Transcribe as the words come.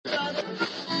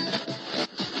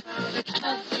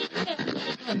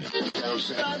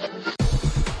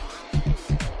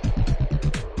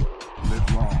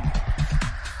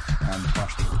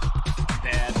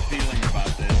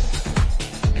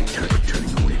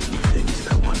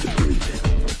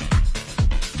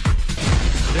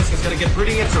get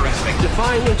pretty interesting.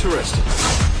 Define interesting.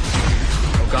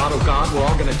 Oh God, we're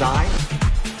all gonna die?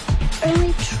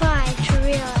 Only try to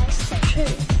realize the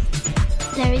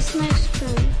truth. There is no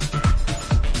spoon.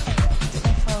 Did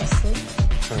I fall asleep?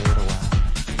 For a little while.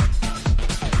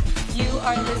 You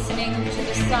are listening to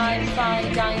the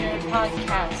Sci-Fi Diner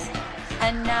podcast.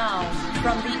 And now,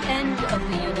 from the end of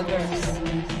the universe,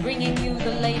 bringing you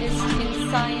the latest in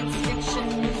science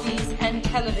fiction movies and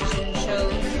television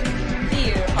shows,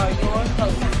 here are your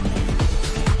hosts.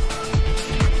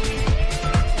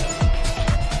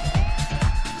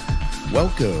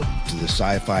 Welcome to the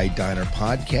Sci-Fi Diner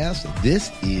podcast.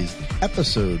 This is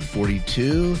episode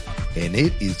 42, and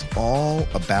it is all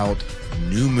about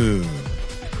New Moon.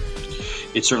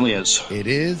 It certainly is. It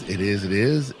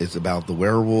is. It's about the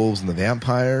werewolves and the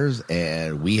vampires,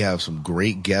 and we have some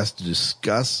great guests to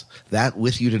discuss that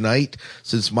with you tonight.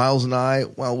 Since Miles and I,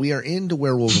 while we are into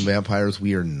werewolves and vampires,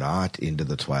 we are not into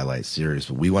the Twilight series,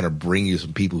 but we want to bring you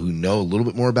some people who know a little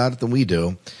bit more about it than we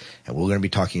do, and we're going to be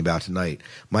talking about tonight.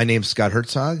 My name's Scott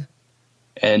Herzog.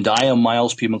 And I am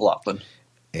Miles P. McLaughlin.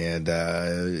 And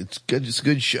it's good. It's a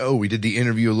good show. We did the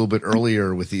interview a little bit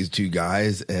earlier with these two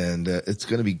guys, and it's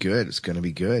going to be good. It's going to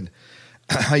be good.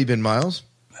 How you been, Miles?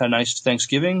 Had a nice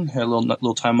Thanksgiving. Had a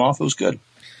little time off. It was good.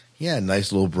 Yeah,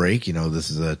 nice little break. You know, this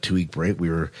is a 2-week break. We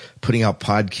were putting out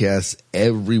podcasts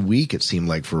every week, it seemed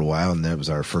like, for a while, and that was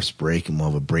our first break, and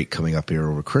we'll have a break coming up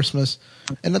here over Christmas,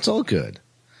 and that's all good.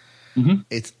 Mm-hmm.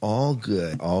 It's all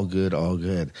good. Well,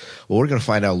 we're going to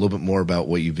find out a little bit more about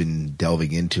what you've been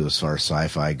delving into as far as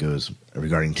sci-fi goes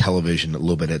regarding television a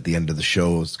little bit at the end of the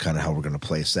show. It's kind of how we're going to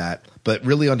place that. But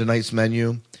really on tonight's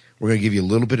menu, we're going to give you a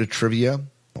little bit of trivia.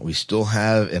 We still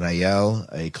have an IL,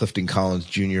 a Clifton Collins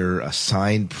Jr. a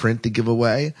signed print to give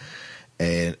away,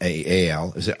 and a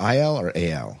AL. Is it IL or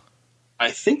AL? I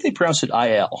think they pronounce it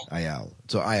IL. IL.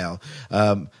 So IL.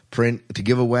 Print to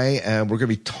give away, and we're going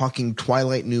to be talking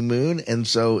Twilight New Moon. And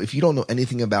so if you don't know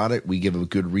anything about it, we give a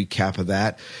good recap of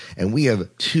that. And we have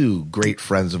two great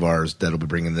friends of ours that'll be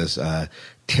bringing this.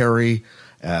 Terry,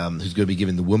 who's going to be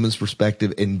giving the woman's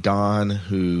perspective, and Don,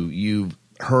 who you've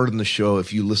heard in the show.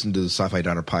 If you listen to the Sci-Fi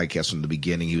Diner podcast from the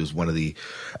beginning, he was one of the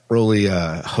early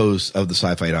hosts of the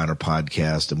Sci-Fi Diner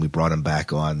podcast, and we brought him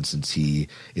back on since he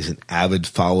is an avid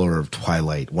follower of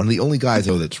Twilight. One of the only guys,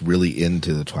 though, that's really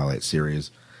into the Twilight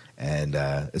series, and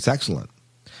it's excellent.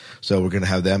 So we're going to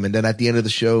have them, and then at the end of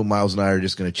the show, Miles and I are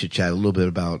just going to chit-chat a little bit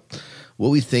about what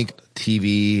we think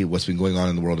TV, what's been going on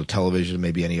in the world of television,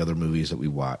 maybe any other movies that we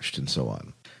watched, and so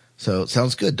on. So it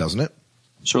sounds good, doesn't it?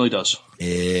 Certainly does.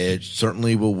 It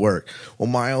certainly will work. Well,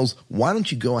 Miles, why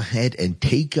don't you go ahead and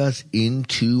take us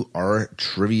into our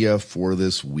trivia for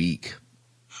this week?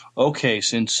 Okay,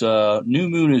 since New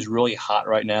Moon is really hot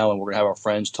right now, and we're going to have our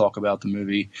friends talk about the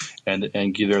movie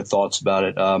and give their thoughts about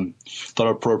it, thought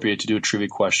it appropriate to do a trivia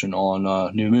question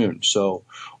on New Moon. So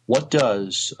what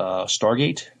does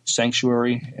Stargate,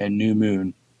 Sanctuary, and New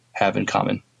Moon have in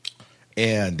common?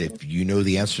 And if you know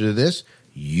the answer to this,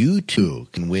 you too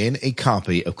can win a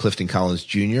copy of Clifton Collins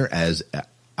Jr. as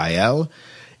IL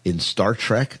in Star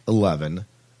Trek 11,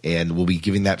 and we'll be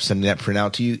sending that print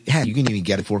out to you. Heck, you can even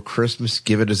get it for Christmas.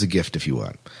 Give it as a gift if you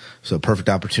want. So perfect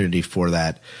opportunity for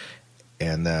that.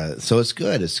 And so it's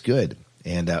good. It's good.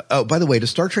 And oh, by the way, does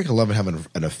Star Trek 11 have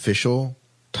an official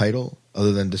title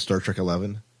other than the Star Trek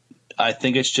 11? I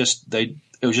think it's just it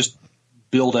was just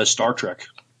billed as Star Trek.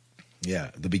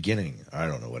 Yeah, the beginning. I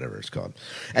don't know, whatever it's called.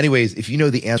 Anyways, if you know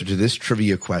the answer to this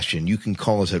trivia question, you can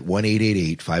call us at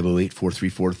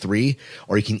 1-888-508-4343,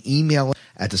 or you can email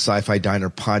at the Sci-Fi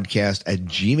Diner podcast at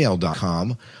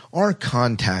gmail.com, or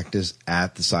contact us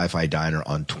at the Sci-Fi Diner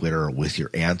on Twitter with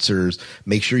your answers.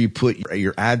 Make sure you put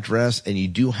your address, and you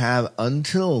do have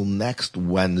until next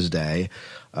Wednesday.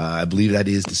 I believe that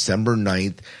is December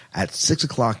 9th at 6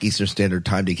 o'clock Eastern Standard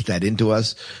Time to get that into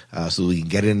us, so we can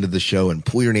get into the show and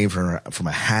pull your name from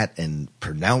a hat and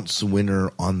pronounce the winner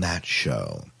on that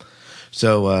show.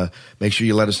 So make sure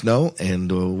you let us know, and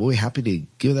we'll be happy to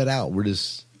give that out. We're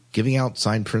just giving out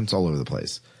signed prints all over the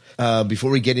place.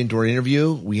 Before we get into our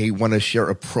interview, we want to share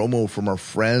a promo from our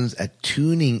friends at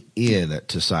Tuning In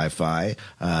to Sci-Fi,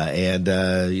 and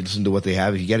you listen to what they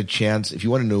have. If you get a chance, if you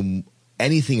want to know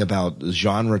anything about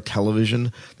genre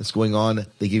television that's going on,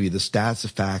 they give you the stats, the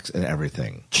facts, and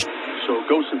everything. So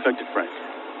Ghost infected Frank.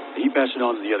 He passed it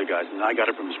on to the other guys, and I got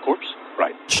it from his corpse?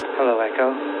 Right. Hello,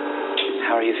 Echo.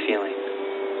 How are you feeling?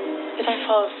 Did I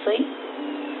fall asleep?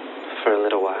 For a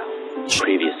little while.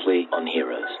 Previously on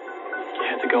Heroes. You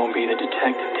had to go and be the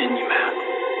detective, didn't you, Matt?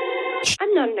 I'm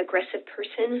not an aggressive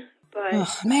person, but... Oh,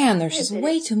 man, there's just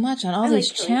way too much on all these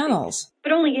channels.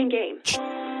 But only in-game.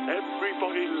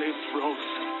 Everybody lives, Rose.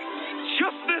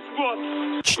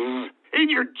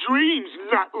 your dreams,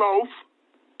 nutloaf.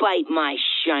 Bite my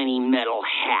shiny metal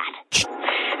hat.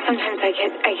 Sometimes I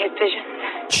get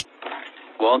visions.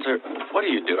 Walter, what are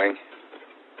you doing?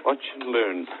 Watch and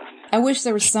learn. I wish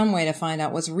there was some way to find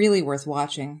out what's really worth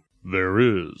watching. There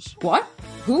is. What?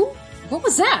 Who? What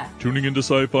was that? Tuning into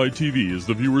Sci-Fi TV is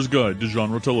the viewer's guide to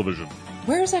genre television.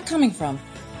 Where is that coming from?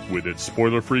 With its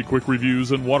spoiler-free quick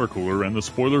reviews and water cooler and the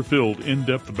spoiler-filled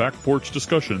in-depth back porch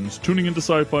discussions, Tuning into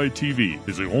Sci-Fi TV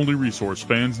is the only resource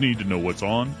fans need to know what's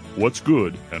on, what's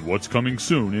good, and what's coming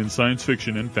soon in science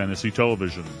fiction and fantasy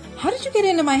television. How did you get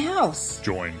into my house?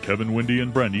 Join Kevin, Wendy,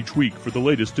 and Brent each week for the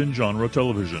latest in genre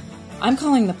television. I'm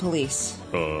calling the police.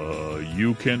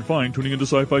 You can find Tuning into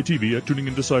Sci-Fi TV at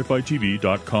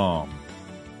tuningintoscifitv.com.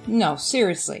 No,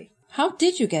 seriously. How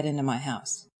did you get into my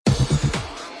house?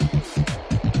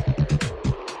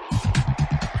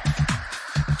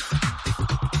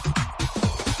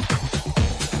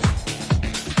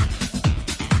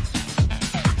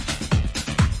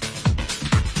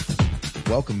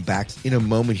 Welcome back. In a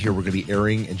moment here, we're going to be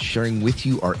airing and sharing with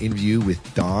you our interview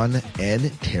with Don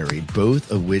and Terry,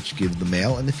 both of which give the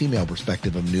male and the female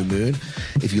perspective of New Moon.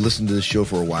 If you listen to the show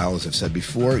for a while, as I've said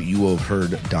before, you will have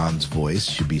heard Don's voice,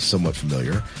 should be somewhat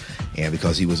familiar. And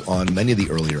because he was on many of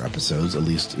the earlier episodes, at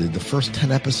least the first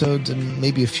 10 episodes and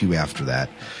maybe a few after that.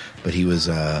 But he was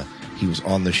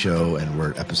on the show, and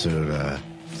we're at episode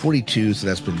 42, so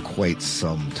that's been quite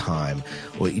some time.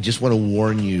 Well, you just want to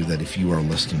warn you that if you are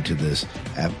listening to this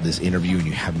interview and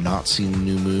you have not seen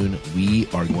New Moon, we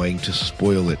are going to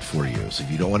spoil it for you. So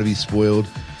if you don't want to be spoiled,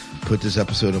 put this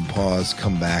episode on pause,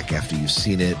 come back after you've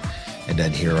seen it, and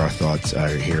then hear our thoughts,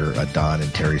 hear Don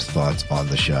and Terry's thoughts on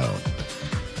the show.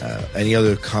 Any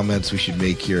other comments we should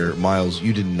make here? Miles,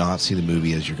 you did not see the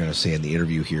movie, as you're going to say in the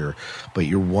interview here, but did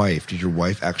your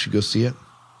wife actually go see it?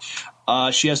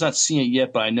 She has not seen it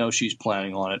yet, but I know she's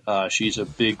planning on it. She's a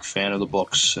big fan of the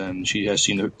books, and she has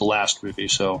seen the last movie,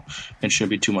 so it shouldn't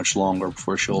be too much longer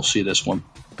before she'll see this one.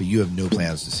 But you have no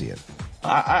plans to see it?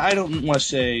 I don't want to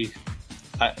say,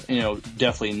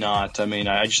 definitely not. I mean,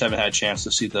 I just haven't had a chance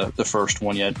to see the first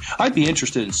one yet. I'd be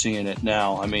interested in seeing it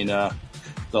now. I mean, the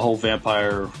whole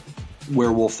vampire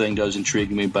werewolf thing does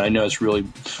intrigue me, but I know it's really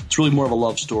more of a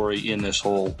love story in this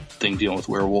whole thing dealing with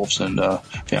werewolves and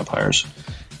vampires.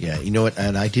 Yeah, you know what?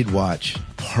 And I did watch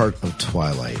part of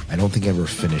Twilight. I don't think I ever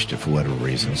finished it for whatever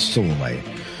reason. It's still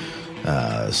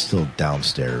in still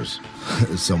downstairs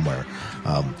somewhere.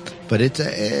 But it's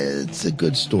a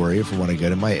good if I want to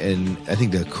get it. And I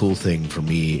think the cool thing for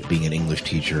me, being an English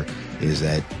teacher, is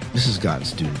that this has gotten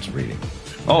students reading.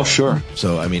 Oh, sure.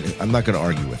 So, I mean, I'm not going to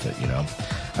argue with it, you know.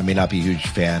 I may not be a huge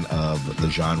fan of the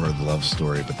genre of the love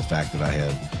story, but the fact that I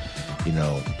have,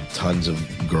 tons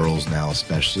of girls now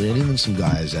especially, and even some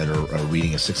guys that are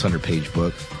reading a 600-page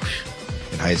book.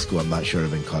 In high school, I'm not sure I've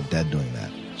been caught dead doing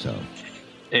that. So,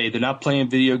 hey, they're not playing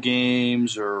video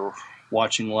games or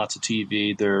watching lots of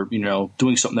TV. They're,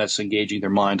 doing something that's engaging their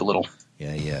mind a little.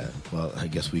 Yeah. Well, I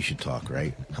guess we should talk,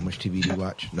 right? How much TV do you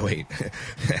watch? No, wait.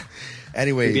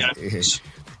 Anyway,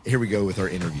 here we go with our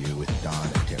interview with Don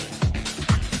and Terry.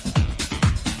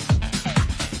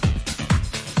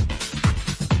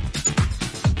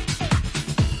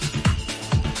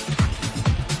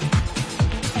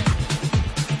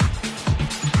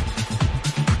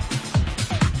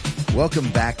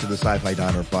 Welcome back to the Sci-Fi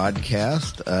Diner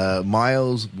podcast.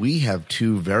 Miles, we have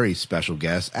two very special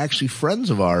guests, actually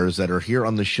friends of ours that are here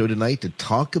on the show tonight to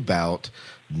talk about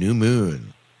New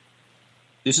Moon.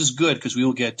 This is good because we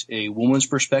will get a woman's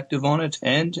perspective on it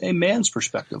and a man's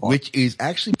perspective on it. Which is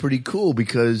actually pretty cool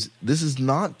because this is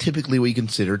not typically what you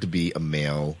consider to be a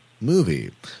male movie.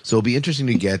 So it'll be interesting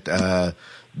to get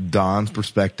Don's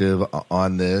perspective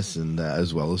on this, and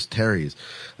as well as Terry's.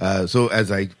 So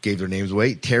as I gave their names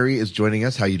away, Terry is joining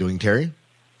us. How are you doing, Terry?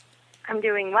 I'm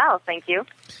doing well, thank you.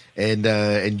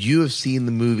 And you have seen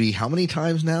the movie how many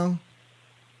times now?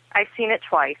 I've seen it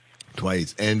twice.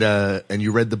 Twice. And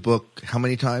you read the book how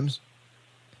many times?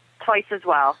 Twice as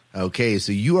well. Okay,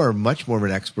 so you are much more of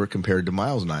an expert compared to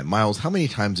Miles and I. Miles, how many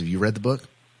times have you read the book?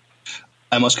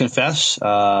 I must confess,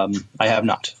 I have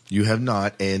not. You have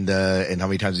not, and how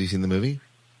many times have you seen the movie?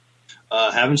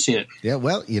 Haven't seen it. Yeah,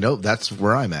 well, that's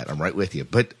where I'm at. I'm right with you.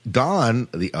 But Don,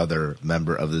 the other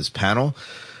member of this panel,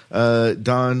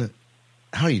 Don,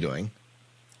 how are you doing?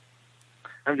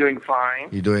 I'm doing fine.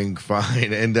 You're doing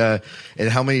fine. And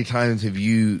how many times have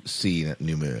you seen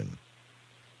New Moon?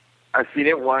 I've seen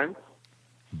it once.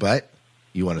 But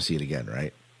you want to see it again,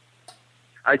 right?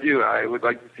 I do. I would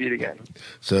like to see it again.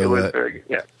 So, it was very good.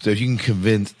 Yeah. So if you can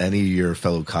convince any of your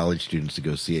fellow college students to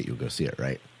go see it, you'll go see it,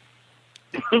 right?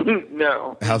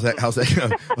 No. How's that?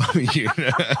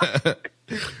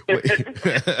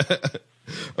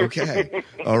 Okay.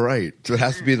 All right. So it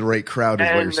has to be the right crowd is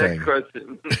what you're saying.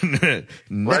 Question.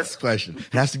 Next question.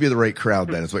 It has to be the right crowd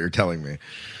then is what you're telling me.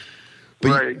 But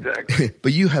right, exactly.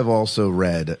 But you have also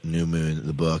read New Moon,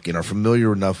 the book, and are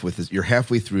familiar enough with this. You're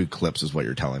halfway through Eclipse is what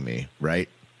you're telling me, right?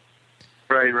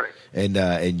 Right.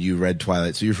 And you read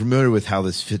Twilight. So you're familiar with how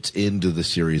this fits into the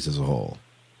series as a whole.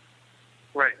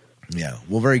 Right. Yeah.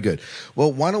 Well, very good.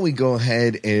 Well, why don't we go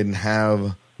ahead and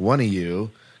have one of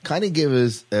you kind of give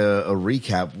us a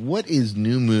recap. What is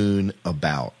New Moon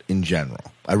about in general?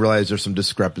 I realize there's some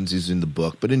discrepancies in the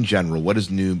book, but in general, what is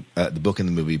the book and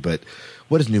the movie, but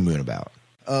what is New Moon about?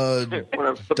 Don,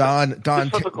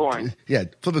 flip a coin. Yeah,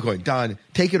 flip a coin. Don,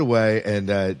 take it away,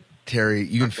 and Terry,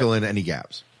 you can fill in any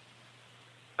gaps.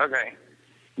 Okay.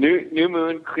 New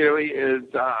Moon clearly is,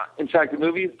 in fact, the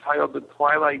movie is titled The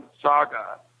Twilight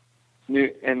Saga.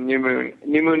 New Moon.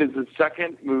 New Moon is the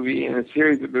second movie in a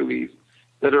series of movies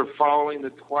that are following the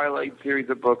Twilight series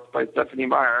of books by Stephanie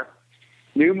Meyer.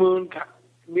 New Moon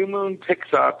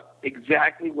picks up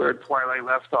exactly where Twilight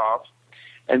left off,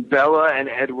 and Bella and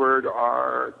Edward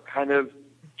are kind of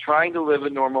trying to live a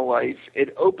normal life.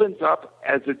 It opens up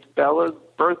as it's Bella's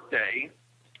birthday,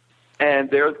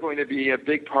 and there's going to be a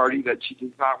big party that she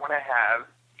does not want to have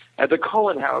at the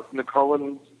Cullen house, and the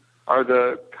Cullens are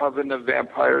the coven of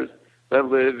vampires that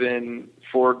live in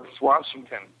Forks,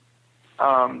 Washington.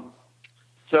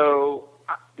 So,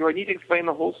 do I need to explain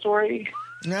the whole story?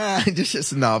 Nah, just a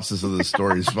synopsis of the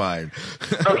story is fine.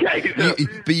 Okay.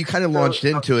 But you kind of launched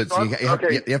into it, so you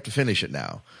have to finish it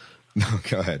now. No,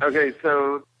 go ahead. Okay,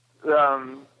 so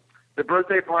the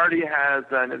birthday party has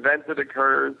an event that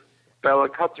occurs. Bella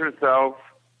cuts herself,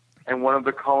 and one of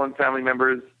the Cullen family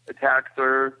members attacks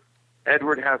her.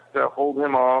 Edward has to hold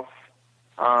him off.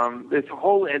 This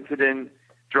whole incident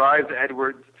drives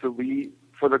Edward to leave.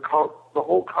 For the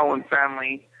whole Cullen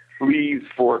family leaves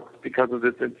Forks because of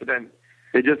this incident.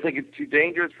 They just think it's too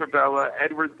dangerous for Bella.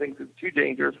 Edward thinks it's too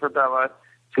dangerous for Bella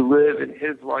to live in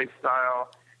his lifestyle.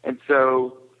 And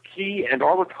so he and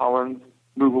all the Cullens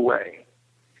move away.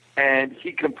 And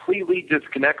he completely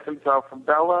disconnects himself from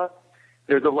Bella.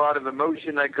 There's a lot of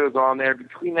emotion that goes on there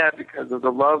between that because of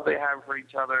the love they have for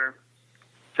each other.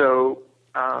 So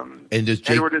and does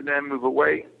Edward and them move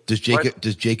away. Does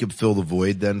Jacob fill the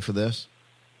void then for this?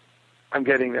 I'm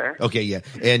getting there. Okay, yeah.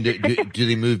 And do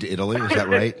they move to Italy? Is that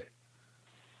right?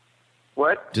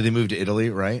 What? Do they move to Italy,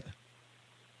 right?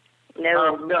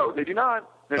 No, they do not.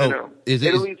 No.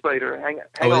 Italy's later. Hang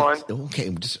on. Okay,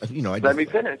 Let me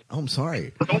finish. Oh, I'm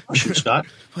sorry. Shoot, Scott.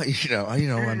 Well,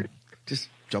 I'm just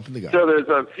jumping the gun. So there's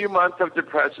a few months of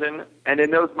depression, and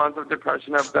in those months of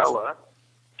depression of Bella,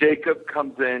 Jacob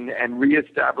comes in and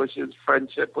reestablishes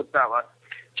friendship with Bella.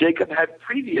 Jacob had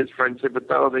previous friendship with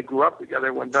Bella. They grew up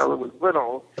together when Bella was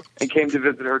little and came to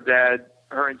visit her dad.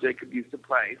 Her and Jacob used to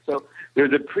play. So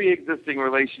there's a pre-existing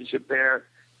relationship there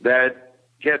that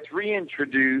gets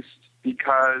reintroduced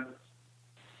because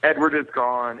Edward is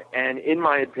gone. And in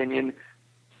my opinion,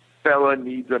 Bella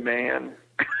needs a man,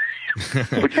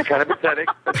 which is kind of pathetic.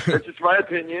 That's just my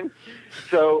opinion.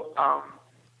 So,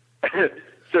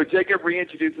 so Jacob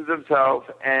reintroduces himself,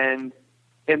 and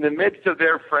in the midst of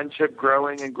their friendship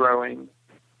growing and growing,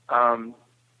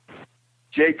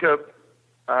 Jacob,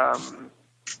 how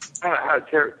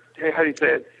do you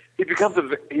say it? He becomes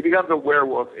a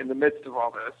werewolf in the midst of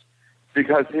all this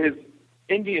because his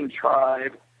Indian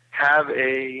tribe have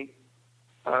there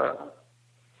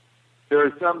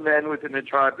are some men within the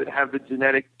tribe that have the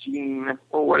genetic gene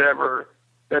or whatever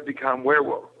that become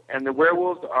werewolves, and the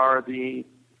werewolves are the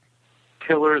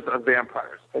killers of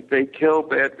vampires. Like they kill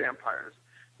bad vampires.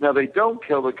 Now, they don't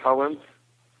kill the Cullens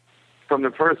from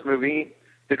the first movie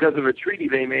because of a treaty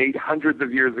they made hundreds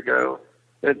of years ago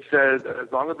that says that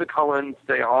as long as the Cullens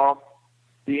stay off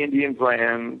the Indians'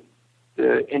 land,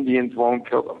 the Indians won't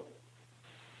kill them.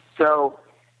 So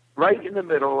right in the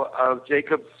middle of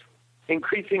Jacob's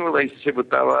increasing relationship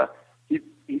with Bella,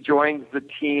 he joins the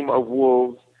team of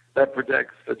wolves that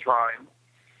protects the tribe.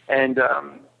 And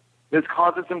this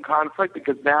causes some conflict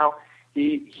because now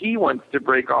he wants to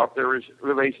break off their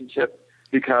relationship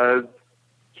because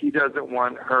he doesn't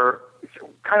want her,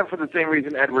 kind of for the same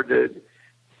reason Edward did,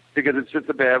 because it's just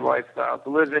a bad lifestyle to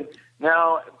live in.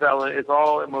 Now Bella is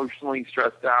all emotionally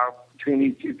stressed out between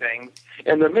these two things.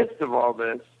 In the midst of all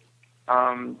this,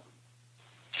 Terry,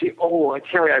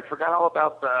 I forgot all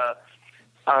about the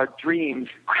dreams.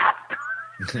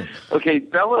 Okay,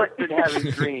 Bella's been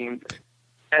having dreams,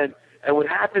 and what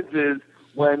happens is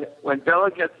when Bella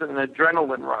gets an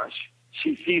adrenaline rush,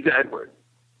 she sees Edward.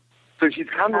 So she's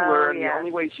come to learn the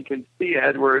only way she can see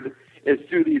Edward is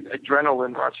through these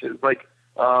adrenaline rushes. Like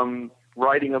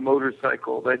riding a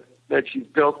motorcycle that she's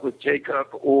built with Jacob,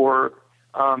 or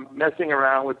messing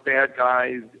around with bad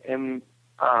guys in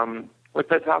what's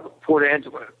that town? Port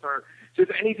Angeles, or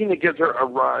just anything that gives her a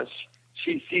rush.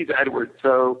 She sees Edward,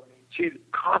 so she's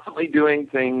constantly doing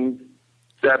things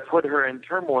that put her in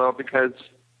turmoil because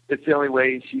it's the only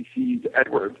way she sees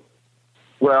Edward.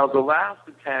 Well, the last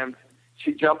attempt,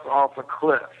 she jumps off a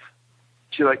cliff.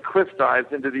 She cliff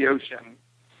dives into the ocean,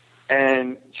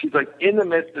 and she's in the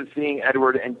midst of seeing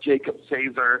Edward, and Jacob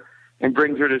saves her and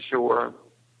brings her to shore.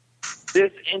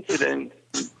 This incident,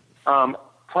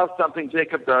 plus something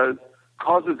Jacob does,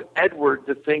 causes Edward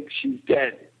to think she's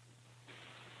dead.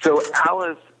 So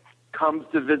Alice comes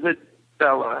to visit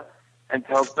Bella and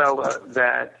tells Bella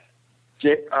that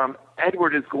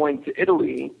Edward is going to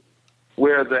Italy,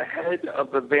 where the head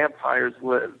of the vampires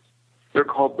lives. They're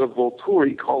called the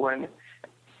Volturi Coven,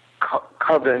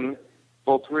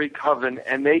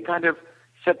 and they kind of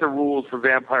set the rules for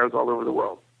vampires all over the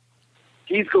world.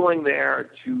 He's going there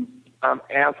to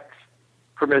ask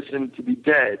permission to be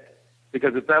dead,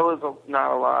 because if Bella's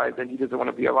not alive, then he doesn't want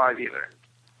to be alive either.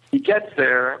 He gets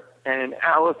there, and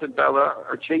Alice and Bella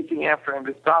are chasing after him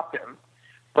to stop him,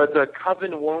 but the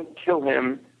Coven won't kill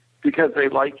him because they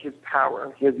like his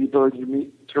power. He has the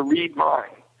ability to read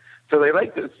minds. So they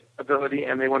like this ability,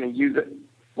 and they want to use it.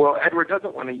 Well, Edward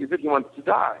doesn't want to use it. He wants to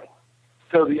die.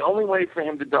 So the only way for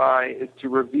him to die is to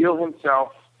reveal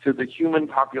himself to the human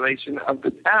population of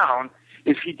the town.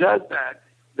 If he does that,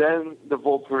 then the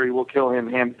Volturi will kill him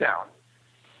hands down.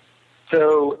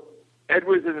 So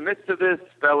Edward's in the midst of this.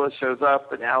 Bella shows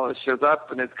up, and Alice shows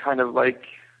up, and it's kind of like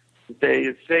the day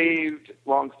is saved.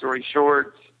 Long story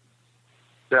short,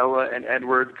 Bella and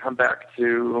Edward come back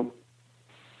to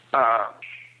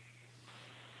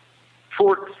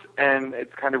Forks, and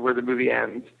it's kind of where the movie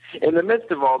ends. In the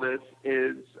midst of all this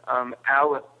is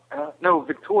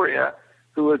Victoria,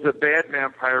 who was a bad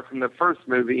vampire from the first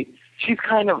movie. She's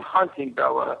kind of hunting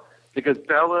Bella because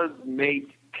Bella's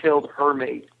mate killed her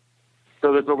mate.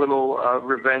 So there's a little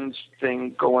revenge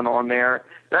thing going on there.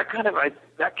 That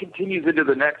continues into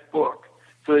the next book.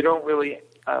 So they don't really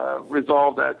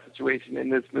resolve that situation in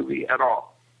this movie at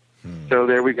all. So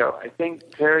there we go. I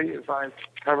think, Terry, if I've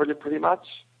covered it pretty much.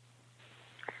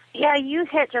 Yeah, you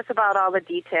hit just about all the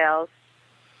details.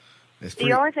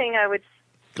 The only thing I would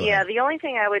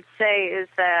say is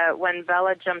that when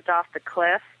Bella jumped off the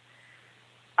cliff,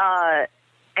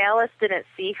 Alice didn't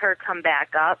see her come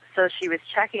back up, so she was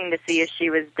checking to see if she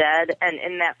was dead, and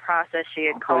in that process she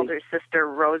had called her sister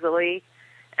Rosalie,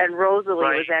 and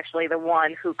Rosalie was actually the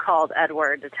one who called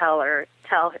Edward to tell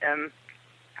him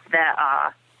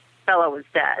that Bella was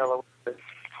dead.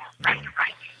 Right.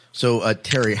 So,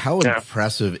 Terry, how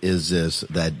impressive is this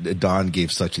that Don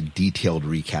gave such a detailed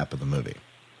recap of the movie?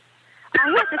 I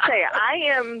have to say, I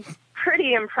am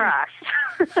pretty impressed.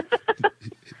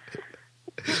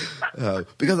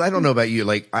 Because I don't know about you,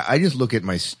 I just look at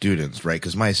my students, right?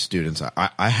 Because my students,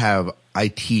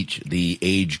 I teach the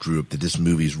age group that this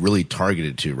movie is really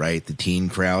targeted to, right? The teen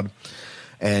crowd.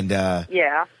 And,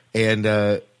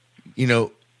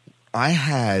 I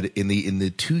had in the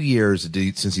 2 years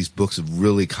since these books have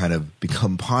really kind of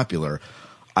become popular,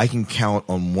 I can count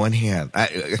on one hand, I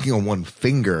can on one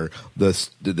finger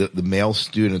the male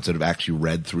students that have actually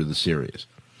read through the series.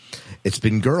 It's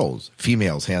been girls,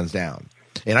 females, hands down.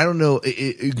 And I don't know,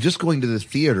 just going to the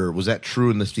theater, was that true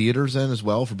in the theaters then as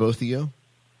well for both of you?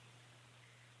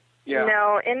 Yeah.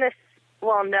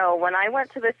 No, when I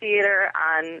went to the theater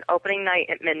on opening night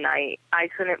at midnight, I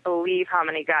couldn't believe how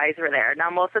many guys were there. Now,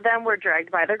 most of them were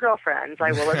dragged by their girlfriends,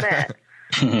 I will admit.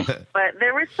 But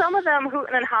there were some of them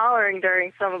hooting and hollering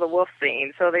during some of the wolf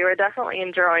scenes, so they were definitely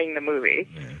enjoying the movie.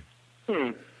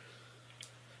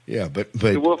 Yeah, but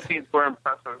the wolf scenes were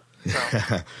impressive.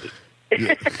 So.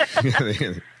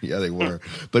 Yeah, they were.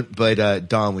 But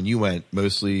Don, when you went,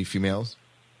 mostly females?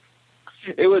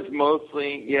 It was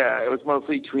mostly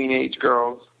teenage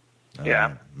girls.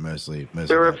 Mostly.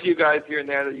 There were a few guys here and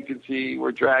there that you could see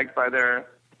were dragged by their.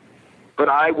 But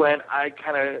I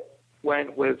kind of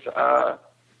went with a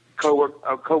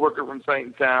coworker from Sight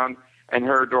and Sound and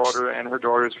her daughter and her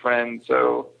daughter's friend,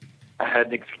 so I had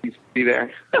an excuse to be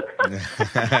there.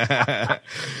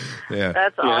 Yeah,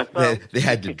 that's awesome. They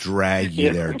had to drag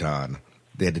you there, Don.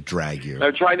 They had to drag you.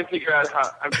 I'm trying to figure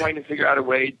out a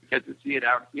way to get to see it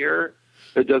out here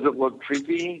that doesn't look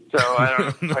creepy. So I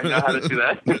don't quite know how to do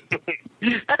that.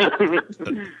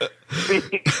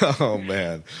 Oh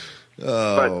man.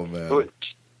 Man.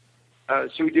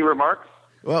 Should we do remarks?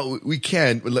 Well, we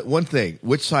can. One thing.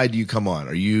 Which side do you come on?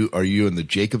 Are you on the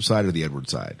Jacob side or the Edward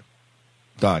side?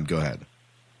 Don, go ahead.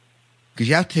 Because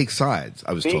you have to take sides,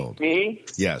 I was told. Me?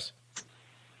 Yes.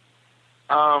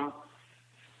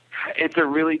 It's a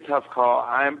really tough call.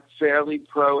 I'm fairly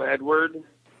pro Edward,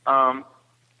 but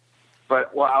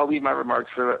I'll leave my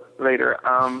remarks for later.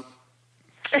 I'm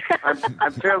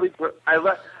fairly pro.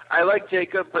 I like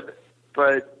Jacob, but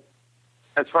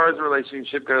as far as the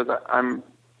relationship goes, I'm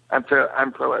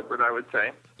pro Edward, I would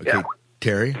say. Okay, Yeah.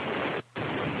 Terry?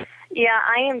 Yeah,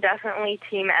 I am definitely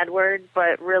Team Edward,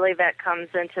 but really that comes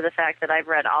into the fact that I've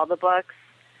read all the books.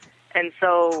 And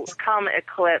so come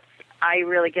Eclipse, I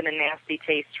really get a nasty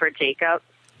taste for Jacob.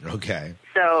 Okay.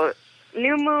 So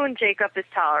New Moon, Jacob is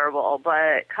tolerable,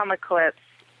 but come Eclipse,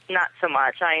 not so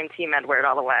much. I am Team Edward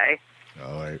all the way.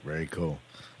 All right, very cool.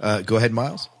 Go ahead,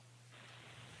 Miles.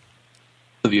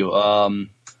 Of you,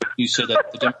 you said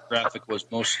that the demographic was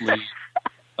mostly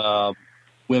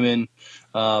women.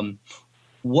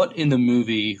 What in the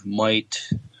movie might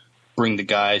bring the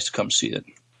guys to come see it?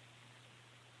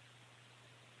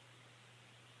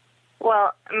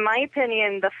 Well, in my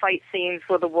opinion, the fight scenes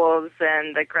with the wolves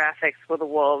and the graphics with the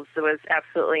wolves was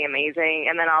absolutely amazing.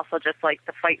 And then also just like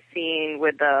the fight scene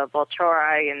with the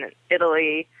Volturi in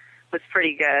Italy was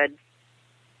pretty good.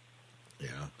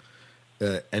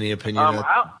 Yeah. Any opinion?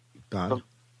 Don?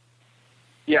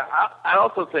 Yeah, I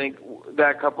also think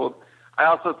that coupled. I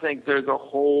also think there's a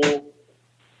whole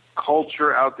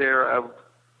culture out there of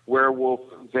werewolf,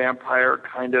 vampire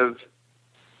kind of,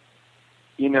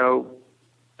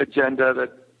 agenda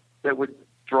that would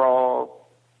draw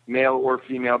male or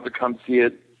female to come see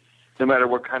it, no matter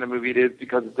what kind of movie it is,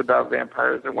 because it's about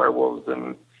vampires and werewolves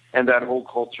and that whole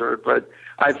culture. But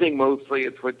I think mostly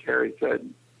it's what Terry said.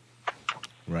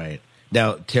 Right.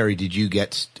 Now, Terry,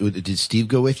 did Steve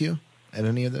go with you at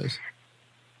any of those?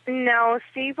 No,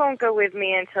 Steve won't go with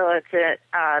me until it's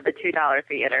at the $2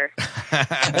 theater.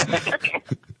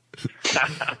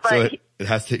 So it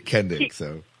has to hit Kendig,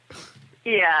 so.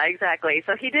 Yeah, exactly.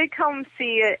 So he did come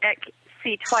see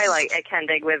Twilight at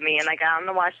Kendig with me, and I got him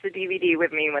to watch the DVD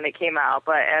with me when it came out.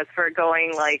 But as for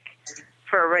going,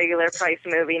 for a regular price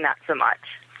movie, not so much.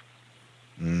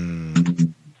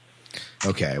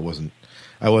 Okay, I wasn't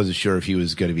sure if he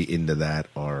was going to be into that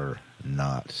or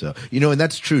not. So, and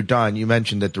that's true, Don. You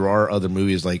mentioned that there are other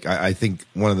movies. Like, I think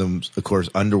one of them, of course,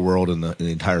 Underworld, and the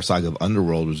entire saga of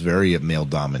Underworld was very male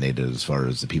dominated as far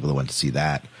as the people that went to see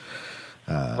that.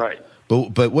 Right.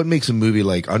 But what makes a movie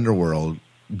like Underworld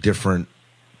different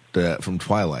from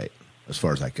Twilight as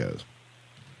far as that goes?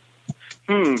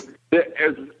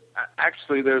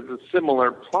 Actually, there's a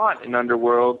similar plot in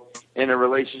Underworld in a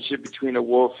relationship between a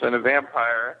wolf and a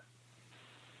vampire.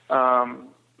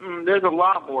 There's a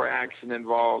lot more action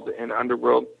involved in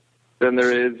Underworld than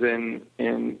there is in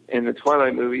the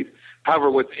Twilight movies.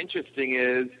 However, what's interesting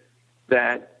is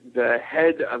that the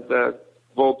head of the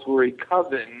Volturi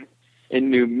Coven in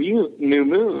New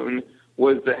Moon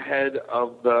was the head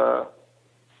of the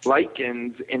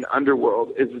Lycans in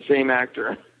Underworld, is the same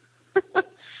actor.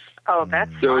 Oh,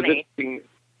 that's funny.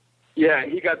 Yeah,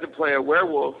 he got to play a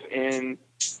werewolf in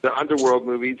the Underworld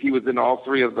movies. He was in all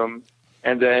three of them.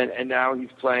 And now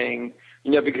he's playing,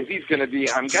 because he's going to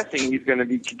be, I'm guessing he's going to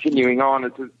be continuing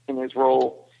on in his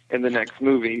role in the next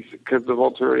movies, because the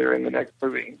Volturi are in the next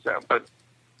movie. So, but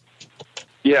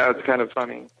yeah, it's kind of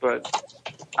funny. But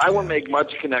I won't make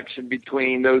much connection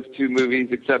between those two movies,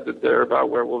 except that they're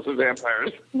about werewolves and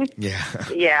vampires. Yeah.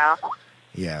 Yeah.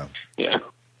 Yeah. Yeah.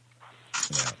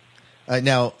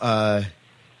 Now,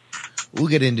 we'll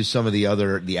get into some of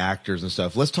the actors and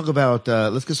stuff. Let's talk about,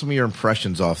 let's get some of your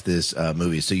impressions off this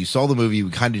movie. So you saw the movie.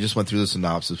 We kind of just went through the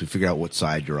synopsis. We figured out what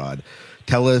side you're on.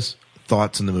 Tell us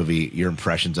thoughts on the movie, your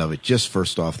impressions of it, just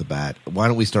first off the bat. Why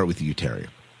don't we start with you, Terry?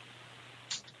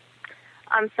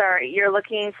 I'm sorry, you're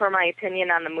looking for my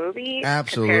opinion on the movie?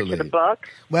 Absolutely. Compared to the book?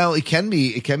 Well, it can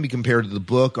be compared to the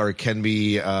book, or it can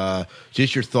be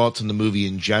just your thoughts on the movie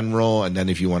in general, and then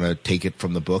if you want to take it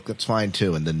from the book, that's fine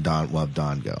too, and then we'll have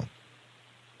Don go.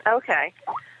 Okay.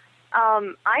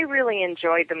 I really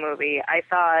enjoyed the movie. I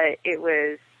thought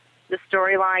the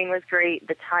storyline was great,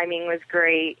 the timing was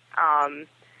great,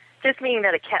 just meaning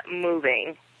that it kept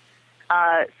moving.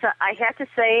 So I have to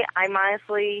say, I'm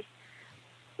honestly,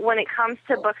 when it comes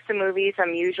to books and movies,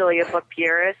 I'm usually a book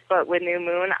purist, but with New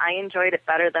Moon, I enjoyed it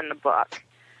better than the book.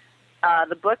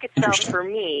 The book itself, for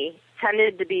me,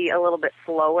 tended to be a little bit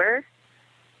slower,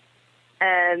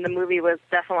 and the movie was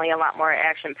definitely a lot more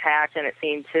action-packed, and it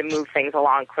seemed to move things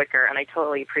along quicker, and I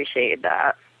totally appreciated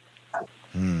that.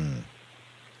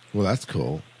 Well, that's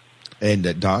cool.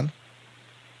 And Don?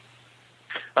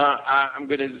 I'm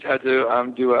going to just have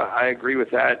to do I agree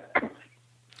with that.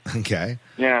 Okay.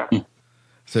 Yeah.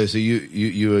 So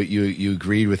you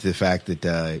agreed with the fact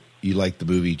that you liked the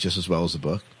movie just as well as the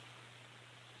book?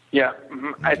 Yeah, mm-hmm.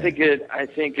 Okay. I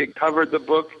think it covered the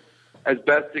book as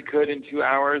best it could in 2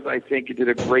 hours. I think it did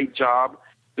a great job.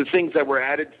 The things that were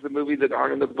added to the movie that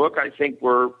aren't in the book, I think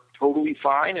were totally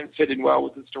fine and fit in well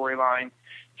with the storyline.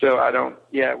 So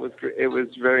it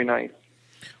was very nice.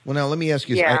 Well, now let me ask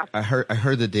you. Yeah. I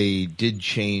heard that they did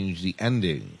change the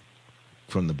ending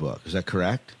from the book. Is that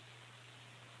correct?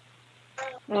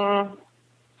 Or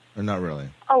not really?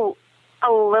 Oh,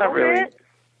 a little Not really.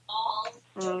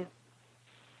 bit.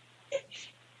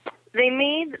 They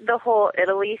made the whole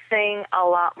Italy thing a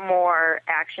lot more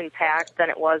action-packed than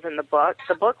it was in the book.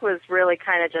 The book was really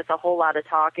kind of just a whole lot of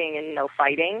talking and no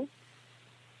fighting,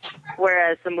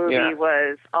 whereas the movie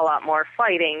was a lot more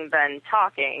fighting than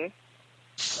talking.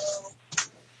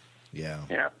 Yeah.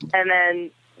 And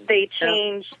then they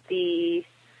changed the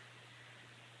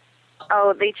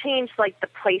like the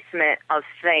placement of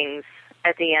things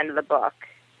at the end of the book.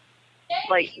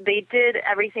 Like they did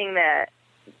everything that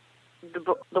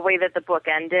the way that the book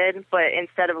ended, but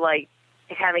instead of like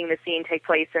having the scene take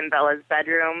place in Bella's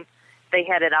bedroom, they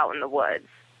had it out in the woods.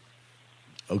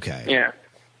 Okay. Yeah.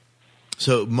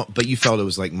 So, but you felt it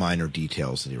was like minor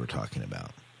details that you were talking about.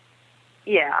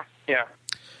 Yeah. Yeah.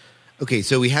 Okay,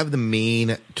 so we have the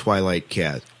main Twilight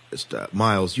cast.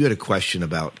 Miles, you had a question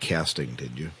about casting,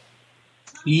 did you?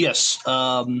 Yes.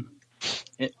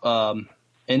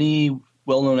 Any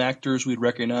well-known actors we'd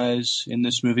recognize in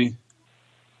this movie?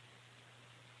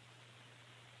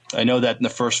 I know that in the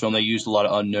first film they used a lot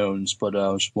of unknowns, but I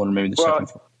was just wondering maybe in the second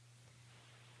film.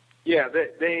 Yeah,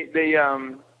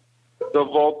 the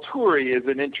Volturi is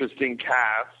an interesting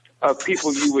cast of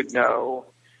people you would know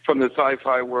from the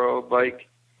sci-fi world, like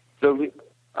the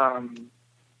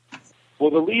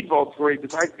lead Volturi,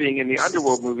 besides being in the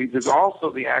Underworld movies, is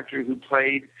also the actor who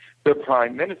played the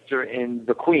Prime Minister in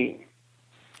The Queen.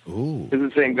 Ooh. Is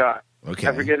the same guy. Okay.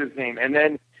 I forget his name. And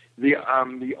then the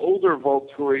older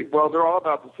Volturi, well, they're all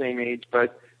about the same age,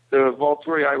 but the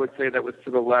Volturi I would say that was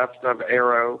to the left of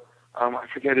Arrow, I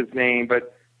forget his name,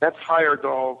 but that's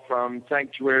Heyerdahl from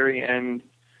Sanctuary, and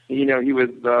he was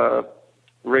the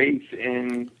Wraith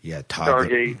in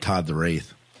Stargate. Todd the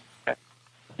Wraith.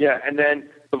 Yeah, and then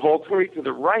the Volturi to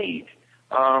the right,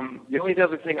 the only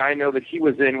other thing I know that he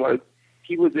was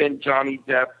in Johnny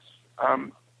Depp's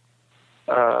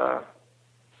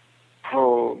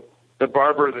the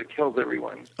barber that kills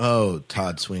everyone. Oh,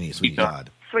 Todd Sweeney Todd.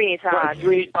 Sweeney Todd.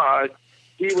 Sweeney Todd.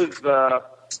 He was the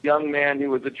young man who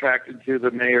was attracted to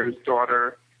the mayor's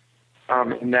daughter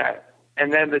in that.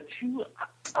 And then the two,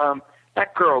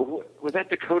 that girl, was that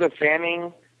Dakota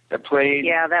Fanning that played?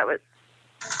 Yeah, that was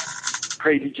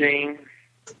Crazy Jane.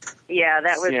 Yeah,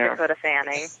 that was Dakota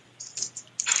Fanning.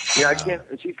 Yeah, I can't.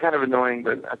 She's kind of annoying,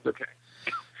 but that's okay.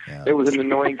 Yeah. It was an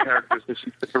annoying character, so she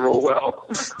fit the role well.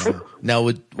 Now,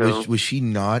 was she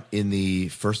not in the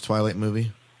first Twilight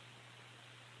movie?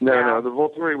 No, the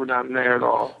Volturi were not in there at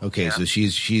all. Okay, so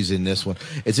she's in this one.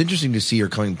 It's interesting to see her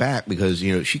coming back because,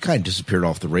 she kind of disappeared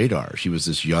off the radar. She was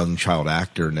this young child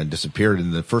actor and then disappeared.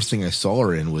 And the first thing I saw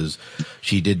her in was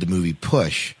she did the movie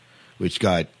Push, which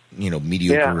got,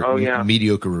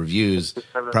 mediocre reviews.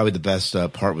 Probably the best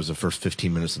part was the first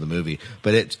 15 minutes of the movie.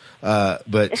 But it's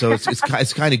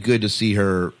kind of good to see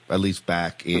her at least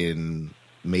back in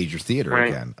major theater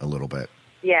again a little bit.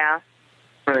 Yeah.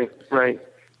 Right.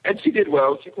 And she did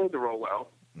well. She played the role well.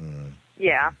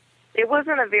 Yeah. It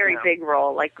wasn't a very big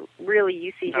role. Like, really,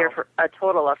 you see her for a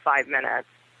total of 5 minutes.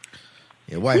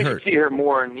 Yeah, we should see her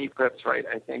more in Eclipse, right,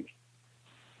 I think.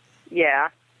 Yeah.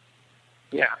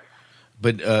 Yeah.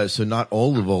 But, so not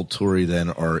all the Volturi then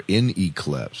are in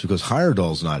Eclipse, because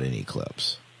Heyerdahl's not in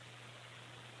Eclipse.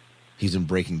 He's in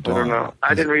Breaking Dawn. I don't know.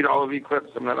 I didn't read all of Eclipse.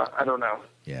 I don't know.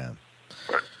 Yeah.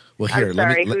 Well, here,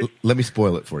 let me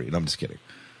spoil it for you. No, I'm just kidding.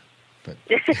 But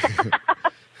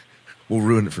we'll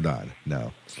ruin it for Don.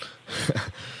 No.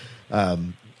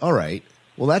 All right.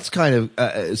 Well, that's kind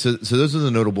of so those are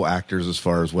the notable actors as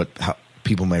far as how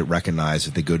people might recognize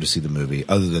if they go to see the movie,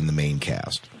 other than the main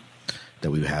cast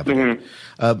that we have.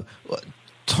 Mm-hmm.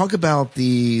 Talk about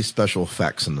the special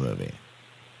effects in the movie.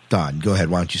 Don, go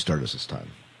ahead. Why don't you start us this time?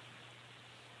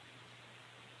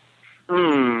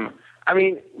 I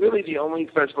mean, really the only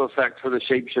special effect for the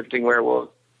shape-shifting werewolf,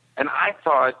 and I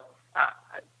thought,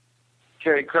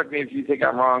 Carrie, correct me if you think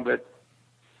I'm wrong, but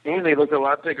they looked a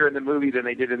lot bigger in the movie than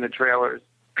they did in the trailers.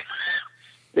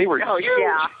 They were huge.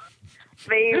 Yeah.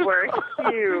 They were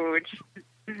huge.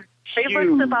 They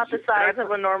looked about the size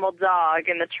of a normal dog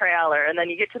in the trailer, and then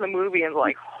you get to the movie and it's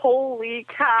like, holy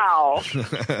cow.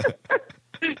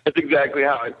 That's exactly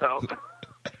how I felt.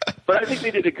 But I think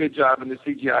they did a good job in the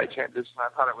CGI transition. I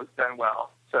thought it was done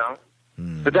well. So,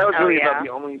 but that was really about the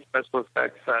only special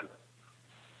effects that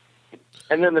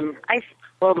And then the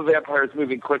vampires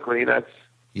moving quickly. That's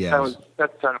done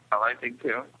well, I think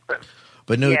too.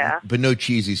 But no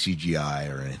cheesy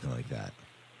CGI or anything like that.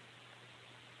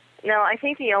 No, I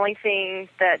think the only thing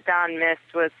that Don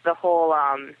missed was the whole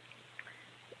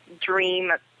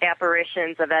dream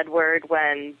apparitions of Edward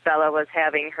when Bella was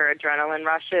having her adrenaline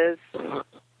rushes.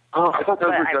 Oh, I thought those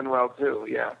were done well too.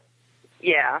 Yeah.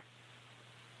 Yeah.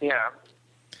 Yeah.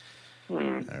 All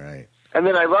right. And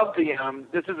then I love the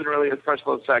this isn't really a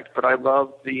special effect, but I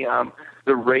love the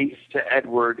race to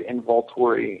Edward in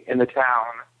Volturi in the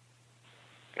town,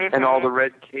 and all the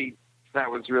red capes.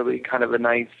 That was really kind of a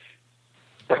nice.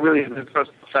 That really isn't a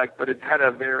special effect, but it had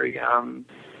a very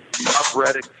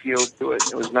operatic feel to it.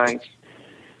 It was nice.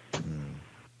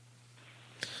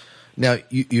 Now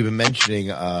you've been mentioning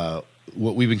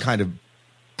what we've been kind of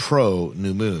pro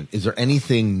New Moon. Is there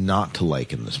anything not to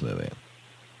like in this movie?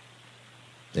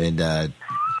 And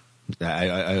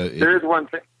there's one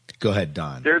thing. Go ahead,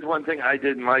 Don. There's one thing I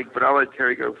didn't like, but I'll let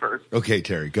Terry go first. Okay,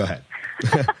 Terry, go ahead.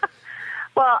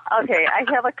 Well, okay, I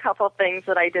have a couple things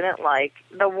that I didn't like.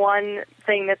 The one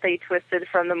thing that they twisted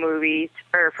from the movie,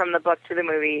 or from the book to the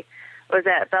movie, was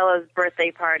at Bella's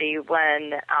birthday party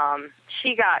when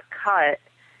she got cut.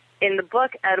 In the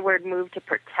book, Edward moved to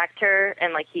protect her,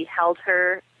 and like he held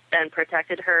her and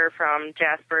protected her from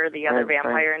Jasper, the other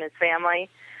vampire in his family.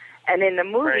 And in the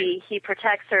movie, he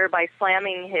protects her by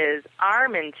slamming his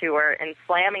arm into her and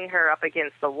slamming her up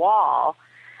against the wall.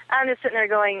 I'm just sitting there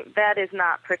going, that is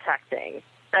not protecting.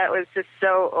 That was just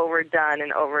so overdone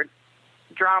and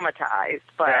over-dramatized,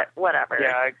 but whatever.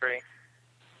 Yeah, I agree.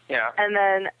 Yeah. And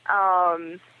then,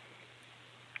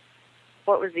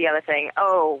 what was the other thing?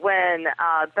 Oh, when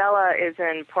Bella is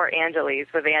in Port Angeles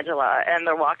with Angela, and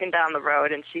they're walking down the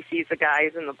road, and she sees the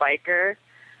guys in the biker,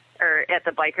 or at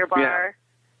the biker bar. Yeah.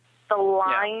 The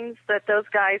lines that those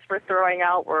guys were throwing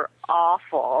out were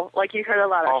awful. Like, you heard a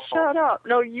lot of, shut up,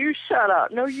 no, you shut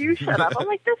up, no, you shut up. I'm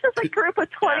like, this is a group of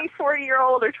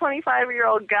 24-year-old or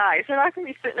 25-year-old guys. They're not going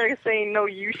to be sitting there saying, no,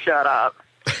 you shut up.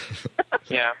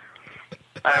 Yeah.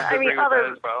 I have to agree with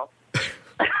that as well.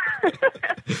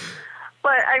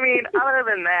 But, I mean, other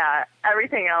than that,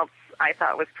 everything else I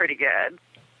thought was pretty good.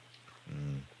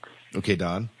 Okay,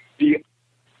 Don?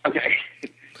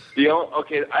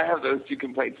 Okay, I have those two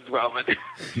complaints as well, but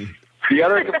the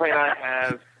other complaint I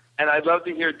have, and I'd love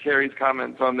to hear Terry's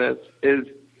comments on this, is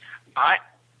I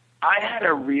had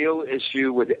a real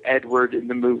issue with Edward in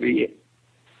the movie.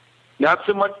 Not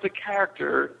so much the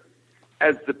character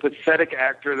as the pathetic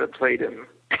actor that played him.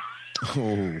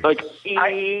 Oh. Like,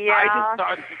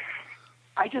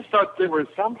 I just thought there were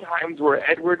some times where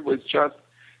Edward was just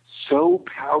so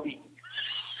pouty.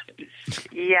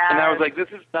 Yeah. And I was like, this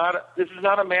is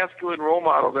not a masculine role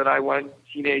model that I want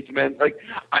teenage men. Like,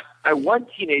 I want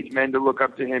teenage men to look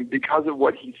up to him because of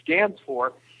what he stands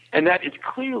for, and that is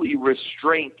clearly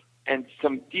restraint and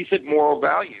some decent moral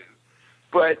values.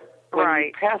 But when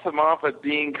you pass him off as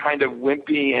being kind of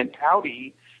wimpy and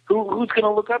pouty, who's going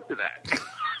to look up to that?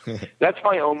 That's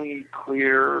my only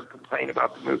clear complaint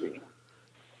about the movie.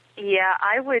 Yeah,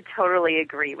 I would totally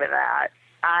agree with that.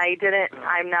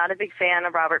 I'm not a big fan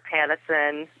of Robert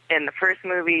Pattinson in the first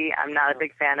movie. I'm not a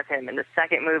big fan of him in the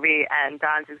second movie, and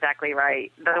Don's exactly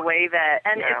right. The way that,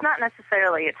 and it's not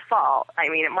necessarily its fault. I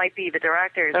mean, it might be the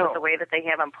directors, but the way that they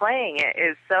have him playing it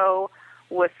is so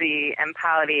wussy and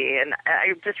pouty. And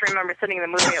I just remember sitting in the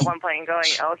movie at one point and going,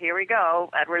 oh, here we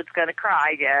go. Edward's going to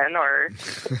cry again or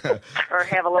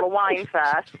have a little wine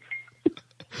fest.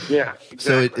 Yeah,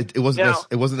 exactly. So it wasn't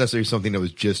it wasn't necessarily something that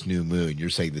was just New Moon. You're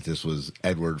saying that this was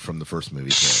Edward from the first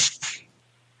movie too.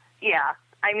 Yeah,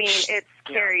 I mean it's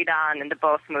carried on into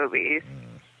both movies.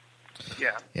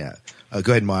 Yeah. Yeah.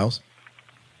 Go ahead, Miles.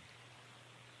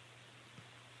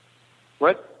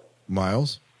 What?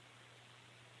 Miles?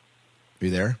 Are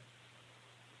you there?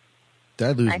 Did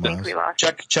I lose Miles? I think we lost.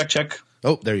 Check.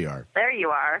 Oh, there you are. There you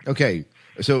are. Okay.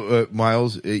 So,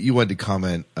 Miles, you wanted to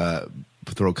comment,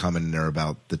 throw a comment in there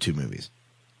about the two movies.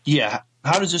 Yeah.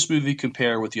 How does this movie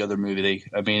compare with the other movie?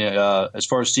 As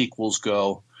far as sequels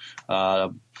go,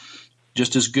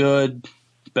 just as good,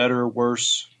 better,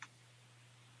 worse?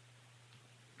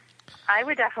 I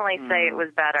would definitely say it was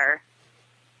better.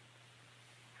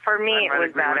 For me, it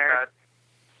was better.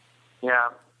 Yeah.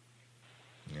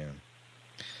 Yeah.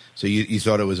 So you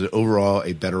thought it was overall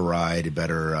a better ride, a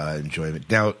better enjoyment.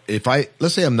 Now,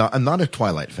 let's say I'm not a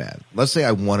Twilight fan. Let's say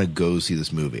I want to go see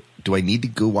this movie. Do I need to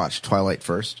go watch Twilight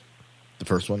first? The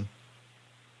first one?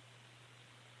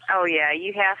 Oh yeah,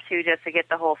 you have to just to get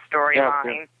the whole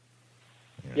storyline.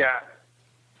 Yeah,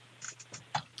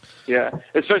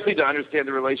 especially to understand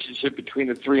the relationship between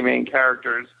the three main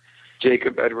characters.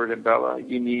 Jacob, Edward, and Bella,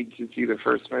 you need to see the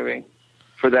first movie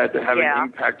for that to have an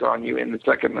impact on you in the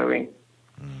second movie.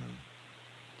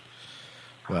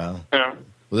 Well,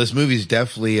 this movie's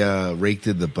definitely raked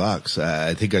in the bucks.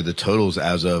 I think the totals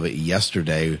as of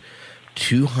yesterday,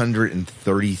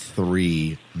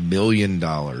 $233 million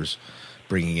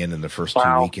bringing in the first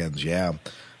 2 weekends. Yeah.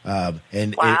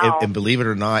 And believe it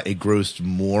or not, it grossed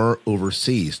more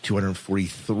overseas,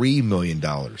 $243 million.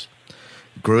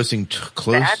 Grossing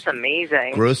close. That's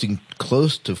amazing. Grossing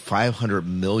close to $500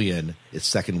 million its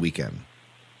second weekend.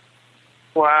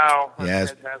 Wow.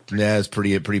 It's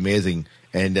pretty amazing.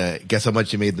 And guess how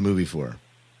much you made the movie for?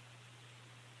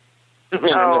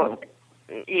 Oh,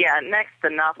 yeah, next to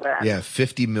nothing. Yeah,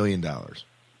 $50 million.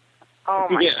 Oh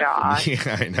my gosh.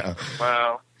 Yeah, I know.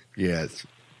 Wow. Yeah, it's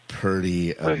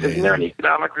pretty amazing. Isn't there an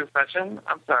economic recession?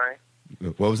 I'm sorry.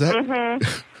 What was that?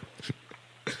 Mm-hmm.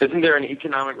 Isn't there an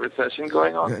economic recession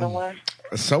going on somewhere?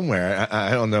 Somewhere.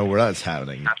 I don't know where that's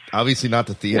happening. Obviously not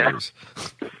the theaters.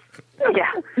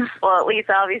 Yeah. Well, at least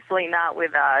obviously not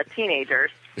with teenagers.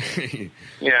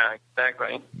 Yeah,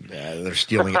 exactly. Yeah, they're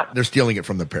stealing it. They're stealing it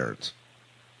from their parents.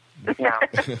 Yeah.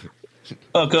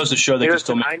 Well, it goes to show they can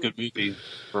still make a good movie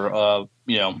for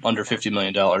under $50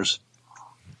 million.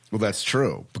 Well, that's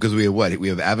true because we have what? We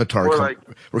have Avatar.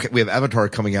 We have Avatar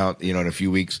coming out, in a few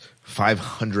weeks.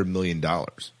 $500 million.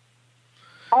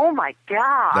 Oh my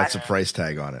god! That's a price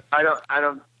tag on it. I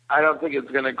don't think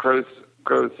it's going to gross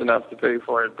enough to pay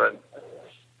for it, but.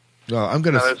 Well, I'm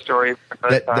going to. Story for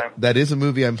another time. That is a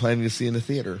movie I'm planning to see in the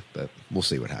theater, but we'll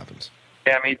see what happens.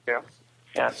 Yeah, me too.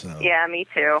 Yeah. Yeah, me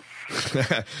too.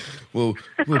 we'll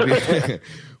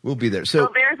be there. So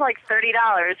there's like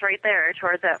 $30 right there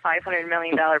towards that $500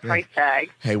 million price tag.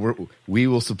 Hey, we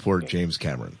will support James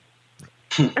Cameron.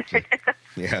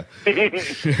 Yeah.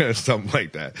 Something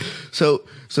like that. So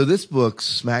this book,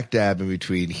 smack dab in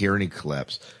between here and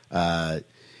Eclipse,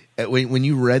 when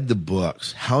you read the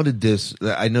books, how did this,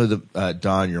 I know that,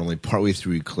 Don, you're only partway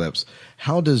through Eclipse.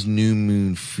 How does New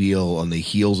Moon feel on the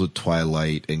heels of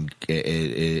Twilight and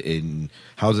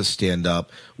how does it stand up?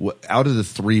 Out of the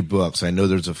three books, I know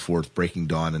there's a fourth, Breaking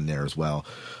Dawn, in there as well,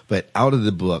 but out of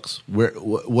the books,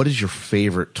 what is your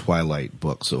favorite Twilight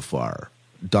book so far?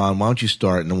 Don, why don't you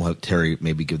start, and then we'll have Terry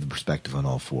maybe give the perspective on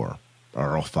all four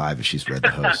or all five if she's read the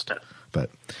host.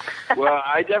 But well,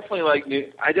 I definitely like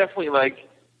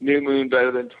New Moon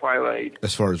better than Twilight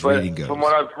as far as reading goes. From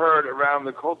what I've heard around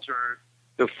the culture,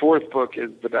 the fourth book is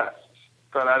the best.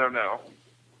 But I don't know.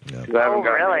 Yeah. Oh,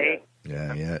 really?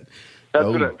 Yeah.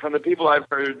 That's from the people I've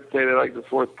heard say they like the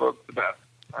fourth book the best.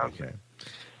 Okay.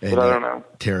 But I don't know.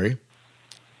 Terry?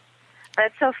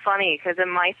 That's so funny because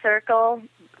in my circle,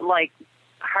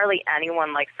 hardly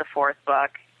anyone likes the fourth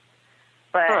book.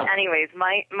 But anyways,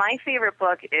 my favorite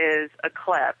book is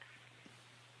Eclipse.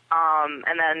 And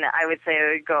then I would say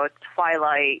I would go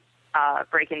Twilight,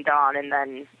 Breaking Dawn, and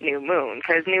then New Moon.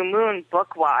 Because New Moon,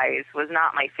 book-wise, was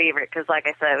not my favorite because, like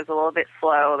I said, it was a little bit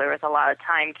slow. There was a lot of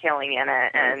time killing in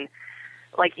it. And,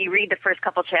 you read the first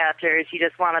couple chapters, you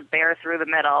just want to bear through the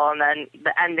middle, and then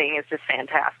the ending is just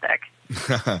fantastic.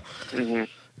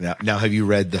 Mm-hmm. Now, have you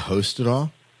read The Host at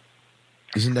all?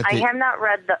 Isn't that I have not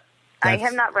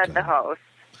read The Host.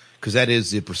 Because that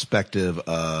is the perspective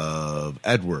of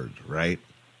Edward, right?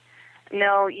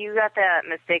 No, you got that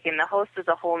mistaken. The Host is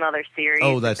a whole other series.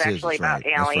 Oh, that's actually about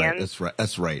aliens.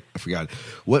 That's right. I forgot.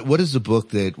 What is the book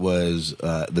that was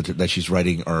that she's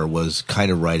writing or was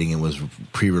kind of writing and was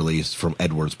pre-released from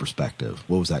Edward's perspective?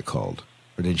 What was that called?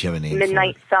 Or didn't you have a name?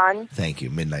 Midnight Sun. Thank you,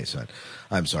 Midnight Sun.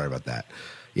 I'm sorry about that.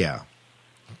 Yeah.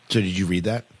 So did you read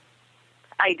that?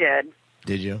 I did.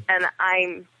 Did you? And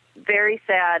I'm very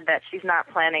sad that she's not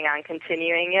planning on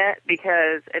continuing it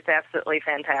because it's absolutely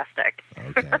fantastic.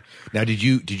 Okay. Now, did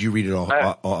you read it all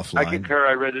offline? I concur.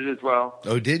 I read it as well.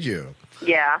 Oh, did you?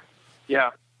 Yeah.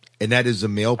 Yeah. And that is a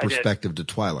male perspective to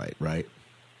Twilight, right?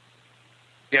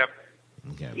 Yep.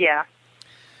 Okay. Yeah.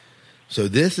 So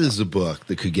this is a book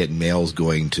that could get males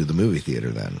going to the movie theater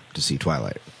then to see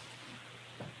Twilight.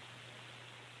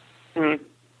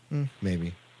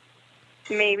 Maybe.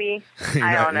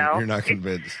 I don't know. You're not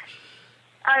convinced.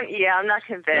 I'm not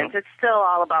convinced. No. It's still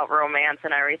all about romance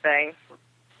and everything.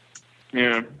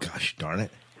 Yeah. Gosh darn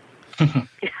it. I'm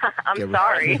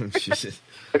sorry. Enough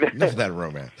of that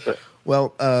romance.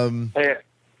 Well, hey,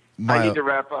 I need to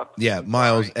wrap up. Yeah,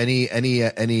 Miles. Sorry.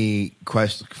 Any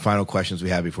final questions we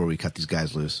have before we cut these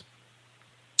guys loose?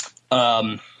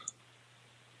 I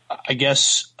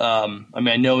guess.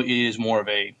 I know it is more of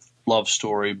a love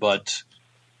story, but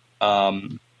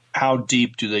how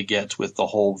deep do they get with the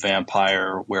whole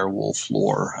vampire werewolf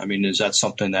lore? I mean, is that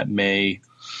something that may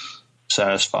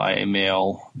satisfy a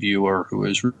male viewer who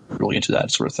is really into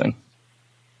that sort of thing.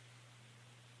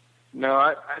 No,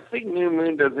 I think New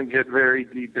Moon doesn't get very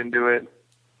deep into it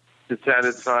to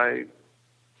satisfy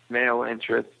male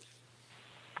interests.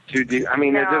 Too deep. I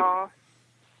mean, No.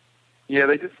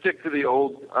 they just stick to the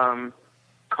old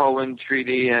Cullen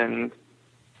Treaty and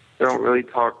don't really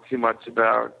talk too much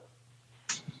about,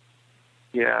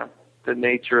 the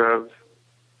nature of.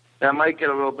 That might get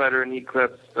a little better in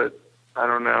Eclipse, but I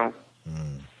don't know.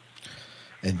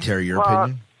 And Terry, your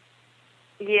opinion?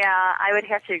 Yeah, I would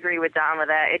have to agree with Don with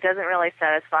that. It doesn't really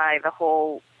satisfy the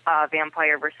whole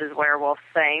vampire versus werewolf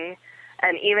thing.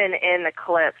 And even in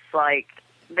Eclipse, like,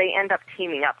 they end up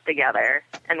teaming up together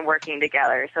and working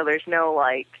together. So there's no,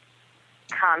 like,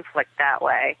 conflict that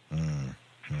way.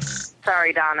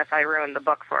 Sorry, Don, if I ruined the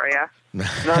book for you. No,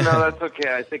 that's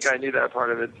okay. I think I knew that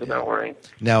part of it, so don't worry.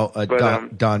 Now,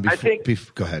 Don, I think,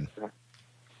 go ahead.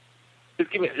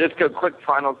 Just a quick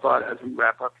final thought as we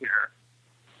wrap up here.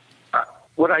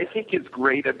 What I think is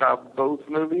great about both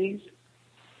movies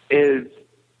is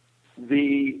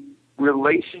the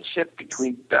relationship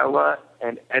between Bella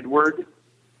and Edward,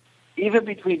 even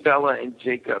between Bella and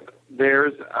Jacob.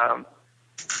 There's,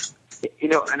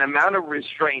 an amount of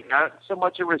restraint, not so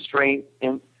much a restraint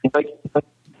in,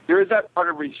 there is that part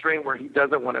of restraint where he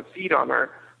doesn't want to feed on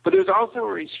her, but there's also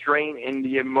a restraint in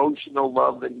the emotional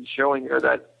love that he's showing her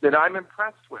that I'm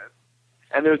impressed with.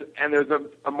 And there's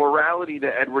a morality to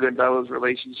Edward and Bella's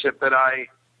relationship that I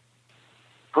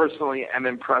personally am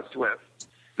impressed with.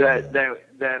 That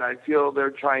I feel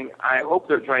I hope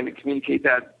they're trying to communicate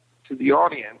that to the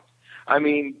audience. I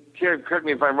mean, Terry, correct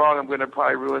me if I'm wrong, I'm going to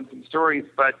probably ruin some stories,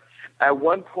 but at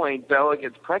one point Bella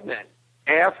gets pregnant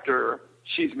after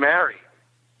she's married.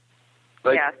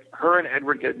 Her and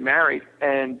Edward get married,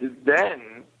 and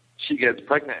then she gets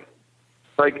pregnant.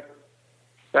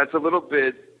 That's a little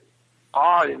bit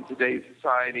odd in today's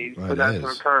society for that to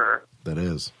occur. That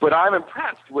is. But I'm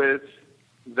impressed with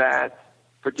that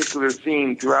particular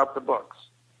theme throughout the books.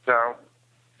 So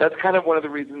that's kind of one of the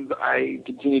reasons I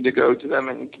continue to go to them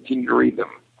and continue to read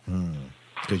them.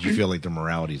 Because you feel like the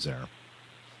morality's there.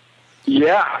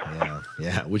 Yeah.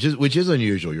 Yeah. Which is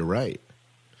unusual. You're right.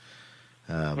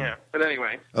 But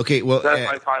anyway. Okay, well,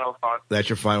 that's my final thought. That's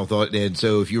your final thought. And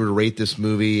so if you were to rate this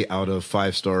movie out of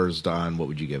 5 stars, Don, what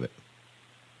would you give it?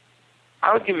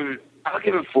 I'll give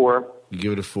it 4. You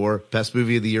give it a 4? Best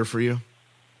movie of the year for you?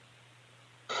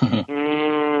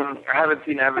 I haven't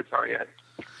seen Avatar yet.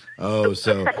 Oh,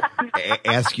 so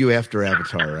ask you after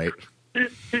Avatar, right?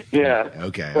 Yeah.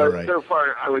 Okay, but all right. So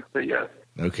far, I would say yes.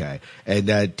 Okay.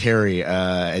 And Terry,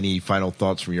 any final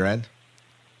thoughts from your end?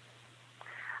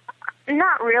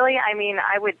 Not really. I mean,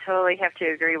 I would totally have to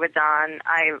agree with Don.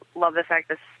 I love the fact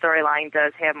this storyline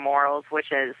does have morals,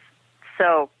 which is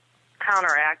so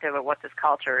counteractive of what this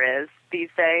culture is these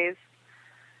days.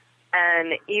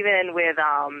 And even with,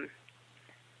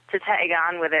 to tag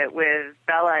on with it, with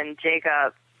Bella and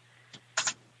Jacob,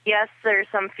 yes, there's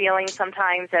some feeling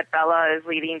sometimes that Bella is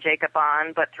leading Jacob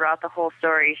on, but throughout the whole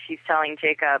story, she's telling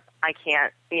Jacob, I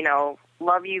can't,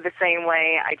 love you the same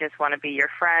way. I just want to be your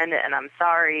friend, and I'm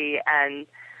sorry. And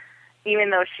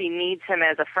even though she needs him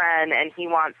as a friend and he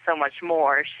wants so much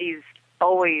more, she's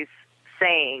always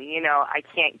saying, I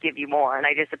can't give you more. And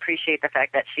I just appreciate the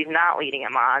fact that she's not leading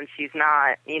him on. She's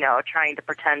not, trying to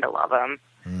pretend to love him.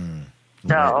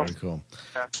 So, very cool.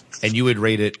 And you would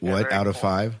rate it what out of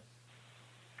 5?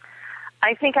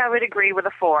 I think I would agree with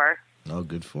a 4. Oh,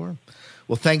 good 4.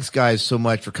 Well, thanks, guys, so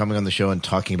much for coming on the show and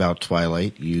talking about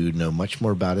Twilight. You know much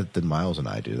more about it than Miles and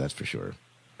I do, that's for sure.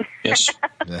 Yes.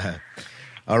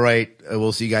 All right.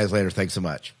 We'll see you guys later. Thanks so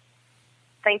much.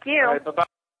 Thank you. All right, bye-bye.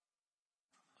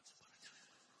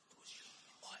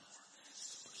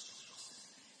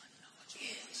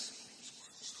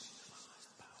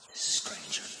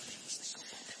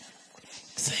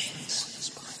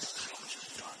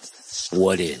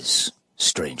 What is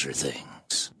Stranger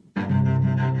Things?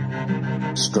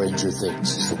 Stranger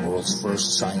Things is the world's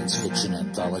first science fiction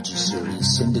anthology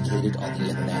series syndicated on the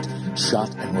internet,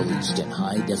 shot and released in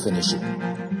high definition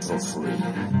for free.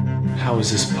 How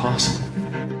is this possible?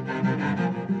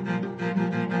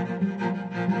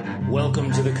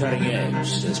 Welcome to the cutting edge,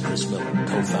 says Chris Miller,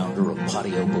 co-founder of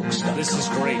PatioBooks.com. This is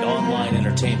great online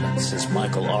entertainment, says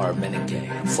Michael R. Meningay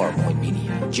of Farpoint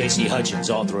Media. J.C. Hutchins,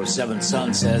 author of Seven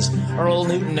Sons, says Earl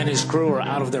Newton and his crew are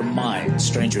out of their minds.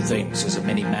 Stranger Things is a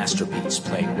mini masterpiece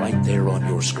playing right there on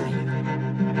your screen.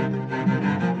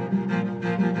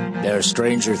 There are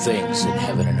stranger things in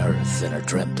heaven and earth than are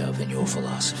dreamt of in your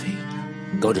philosophy.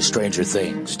 Go to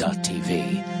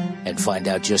strangerthings.tv and find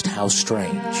out just how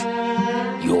strange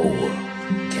your world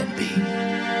can be.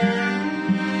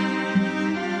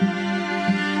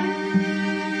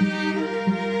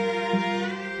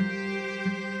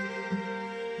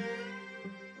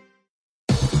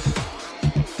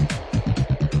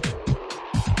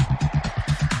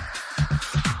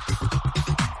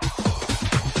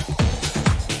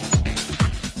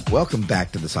 Welcome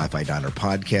back to the Sci-Fi Diner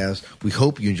podcast. We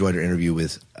hope you enjoyed our interview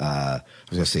with, I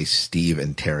was going to say Steve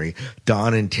and Terry.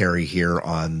 Don and Terry here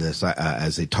on this,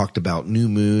 as they talked about New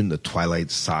Moon, the Twilight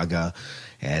Saga,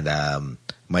 and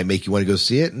might make you want to go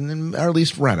see it, or at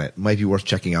least rent it. Might be worth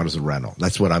checking out as a rental.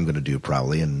 That's what I'm going to do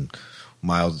probably, and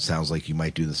Miles, it sounds like you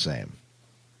might do the same.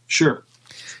 Sure.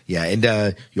 Yeah,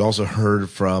 and you also heard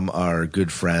from our good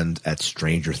friends at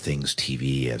Stranger Things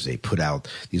TV as they put out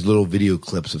these little video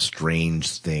clips of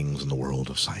strange things in the world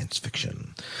of science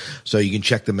fiction. So you can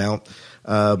check them out.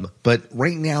 But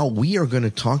right now we are going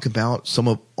to talk about some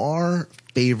of our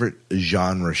favorite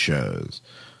genre shows.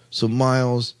 So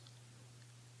Miles,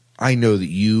 I know that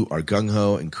you are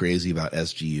gung-ho and crazy about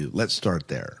SGU. Let's start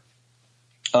there.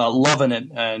 Loving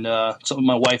it, and something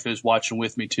my wife is watching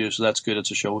with me too, so that's good.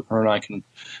 It's a show her and I can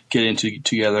get into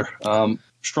together.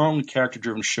 Strongly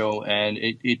character-driven show, and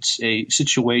it's a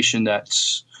situation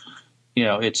that's,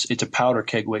 it's a powder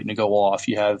keg waiting to go off.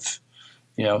 You have,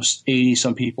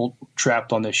 80-some people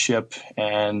trapped on this ship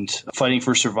and fighting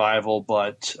for survival,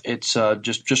 but it's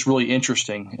just really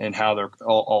interesting in how they're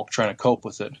all trying to cope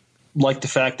with it. Like the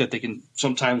fact that they can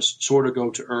sometimes sort of go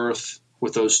to Earth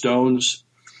with those stones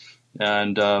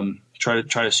and try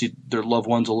to see their loved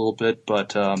ones a little bit,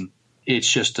 but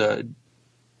it's just a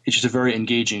very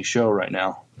engaging show right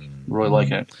now. Really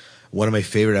like it. One of my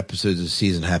favorite episodes of the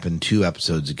season happened 2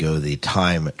 episodes ago, the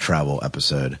time travel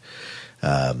episode,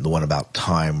 the one about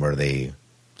time where they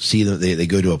see them, they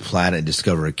go to a planet and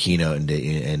discover a keynote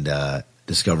and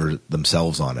discover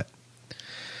themselves on it.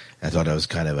 I thought that was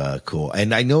kind of cool.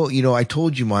 And I know, I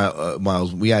told you,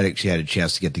 Miles, we had actually had a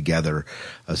chance to get together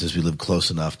since we live close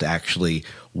enough to actually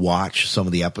watch some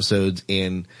of the episodes.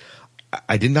 And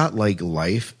I did not like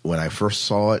Life when I first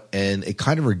saw it, and it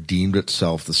kind of redeemed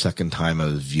itself the second time I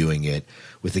was viewing it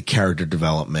with the character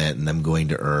development and them going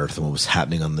to Earth and what was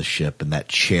happening on the ship and that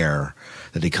chair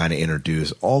that they kind of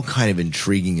introduced, all kind of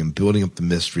intriguing and building up the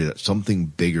mystery that something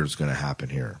bigger is going to happen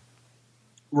here.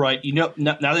 Right. Now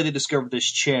that they discovered this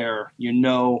chair,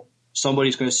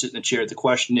 somebody's going to sit in the chair. The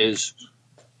question is,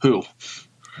 who?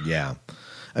 Yeah.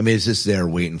 I mean, it's just there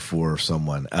waiting for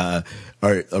someone. Are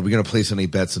we going to place any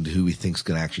bets into who we think is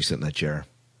going to actually sit in that chair?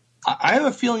 I have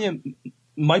a feeling it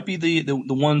might be the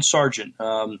one sergeant,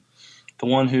 the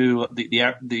one who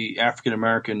the African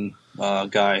American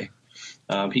guy.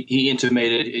 He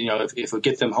intimated, if we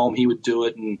get them home, he would do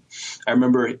it. And I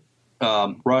remember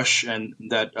Rush and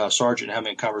that sergeant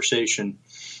having a conversation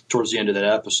towards the end of that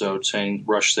episode, saying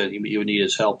Rush said he would need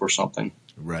his help or something.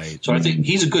 Right. So I think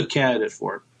he's a good candidate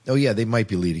for it. Oh yeah, they might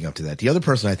be leading up to that. The other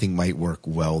person I think might work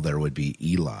well there would be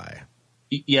Eli.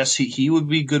 Yes, he would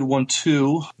be a good one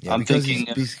too. Yeah, because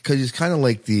he's kind of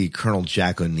like the Colonel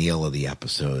Jack O'Neill of the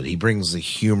episode. He brings the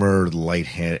humor,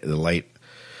 the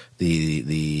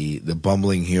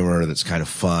bumbling humor that's kind of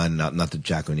fun. Not that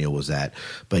Jack O'Neill was that,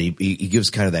 but he gives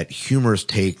kind of that humorous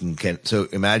take. So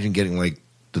imagine getting like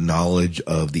the knowledge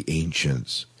of the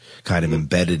ancients kind of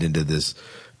embedded into this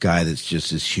guy that's just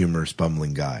this humorous,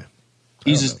 bumbling guy.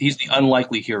 He's the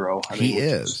unlikely hero. He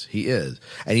is,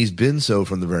 and he's been so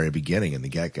from the very beginning in the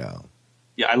get-go.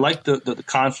 Yeah, I like the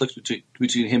conflict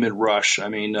between him and Rush. I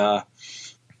mean,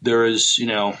 there is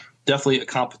definitely a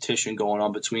competition going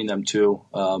on between them two,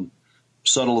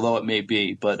 subtle though it may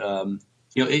be. But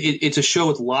it's a show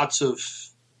with lots of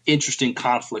interesting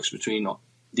conflicts between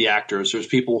the actors. There's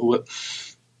people who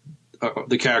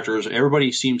the characters.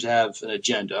 Everybody seems to have an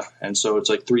agenda, and so it's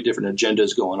like 3 different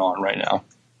agendas going on right now.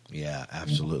 Yeah,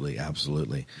 absolutely.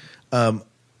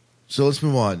 So let's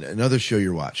move on. Another show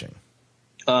you're watching.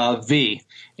 V.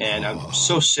 And I'm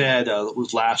so sad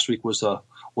last week was the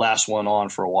last one on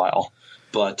for a while.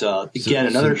 But again,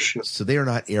 another show. So they are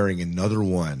not airing another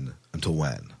one until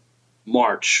when?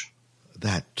 March.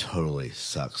 That totally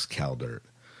sucks, Caldirt.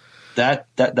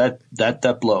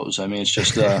 That blows. I mean, it's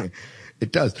just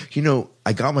it does.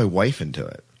 I got my wife into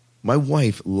it. My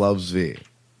wife loves V.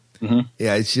 Mm-hmm.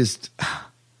 Yeah, it's just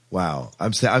wow.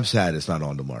 I'm sad it's not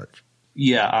on to March.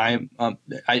 Yeah,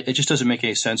 it just doesn't make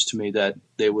any sense to me that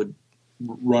they would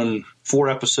run 4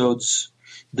 episodes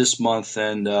this month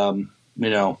and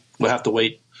we'll have to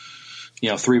wait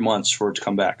 3 months for it to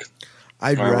come back.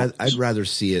 I'd rather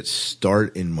see it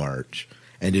start in March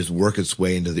and just work its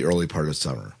way into the early part of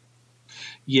summer.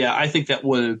 Yeah, I think that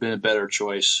would have been a better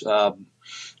choice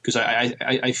because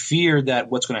I fear that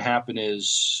what's going to happen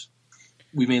is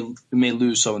we may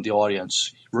lose some of the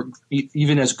audience.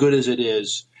 Even as good as it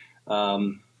is, I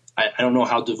don't know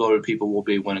how devoted people will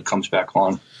be when it comes back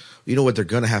on. You know what they're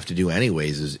going to have to do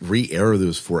anyways is re-air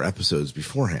those 4 episodes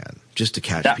beforehand just to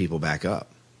catch people back up.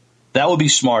 That would be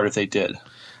smart if they did.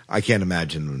 I can't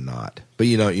imagine them not. But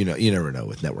you never know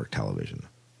with network television.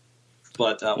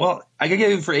 But well, I can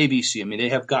give it for ABC. I mean, they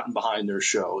have gotten behind their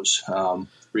shows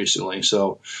recently,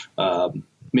 so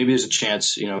maybe there's a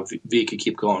chance V could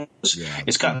keep going.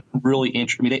 It's gotten really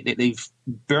interesting. I mean, they've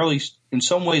barely, in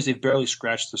some ways, they've barely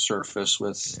scratched the surface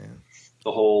with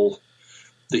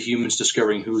the humans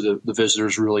discovering who the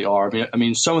visitors really are. I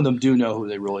mean, some of them do know who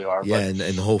they really are. Yeah, but,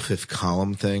 and the whole fifth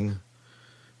column thing.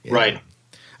 Yeah. Right.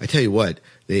 I tell you what,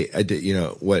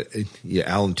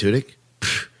 Alan Tudyk.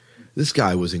 This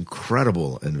guy was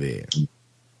incredible in V.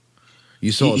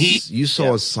 You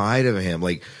saw a side of him.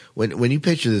 Like when you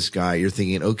picture this guy, you're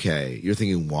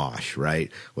thinking Wash, right?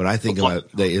 When I think about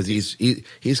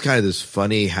he's kind of this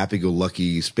funny,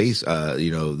 happy-go-lucky space,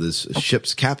 this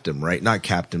ship's captain, right? Not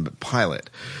captain, but pilot.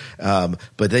 But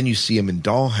then you see him in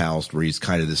Dollhouse, where he's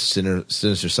kind of this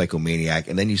sinister psychomaniac,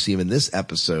 and then you see him in this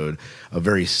episode, a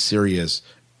very serious,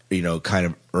 kind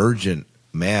of urgent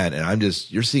man. And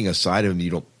you're seeing a side of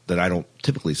him that I don't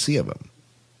typically see of him.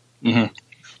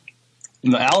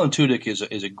 Mm-hmm. Alan Tudyk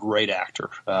is a great actor.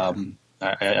 I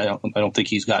don't think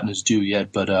he's gotten his due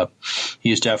yet, but he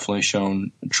has definitely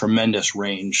shown tremendous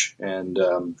range. And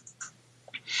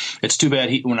it's too bad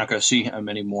we're not going to see him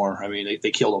anymore. I mean,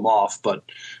 they killed him off, but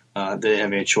they didn't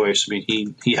have any choice. I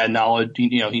mean, he had knowledge.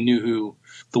 He knew who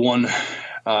the one,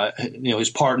 his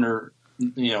partner.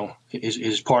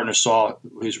 His partner saw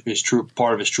his true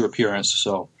part of his true appearance,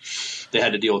 so they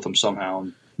had to deal with him somehow.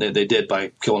 And they did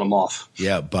by killing him off.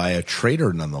 Yeah, by a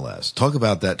traitor, nonetheless. Talk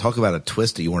about that. Talk about a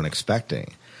twist that you weren't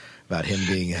expecting about him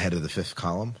being head of the fifth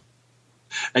column.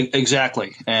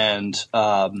 Exactly, and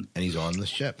he's on the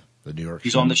ship, the New York.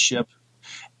 He's on the ship,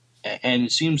 and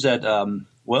it seems that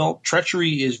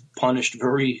treachery is punished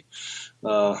very,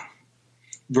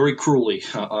 very cruelly.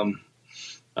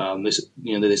 They said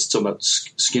something about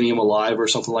skinning him alive or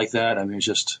something like that. I mean, it's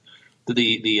just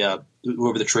the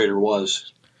whoever the traitor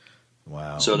was.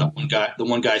 Wow. So the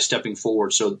one guy stepping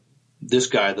forward, so this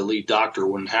guy, the lead doctor,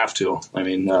 wouldn't have to. I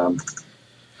mean,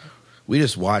 we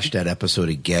just watched that episode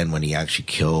again when he actually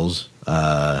kills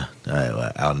Alan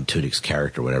Tudyk's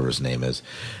character, whatever his name is,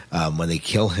 when they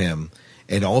kill him,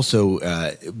 and also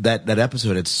that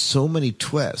episode had so many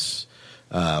twists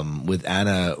with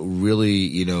Anna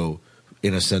really,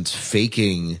 in a sense,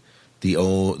 faking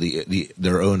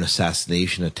their own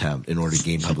assassination attempt in order to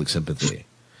gain public sympathy.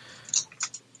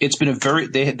 It's been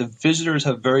the visitors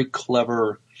have very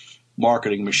clever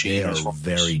marketing machines. They are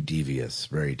very devious.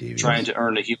 Trying to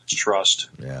earn the human's trust.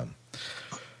 Yeah.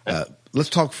 Let's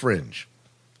talk Fringe.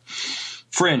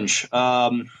 Fringe.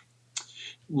 Last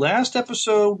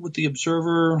episode with the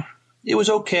Observer, it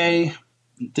was okay.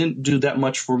 It didn't do that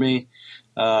much for me.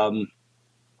 I'm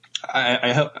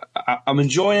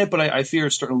enjoying it, but I fear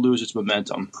it's starting to lose its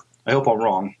momentum. I hope I'm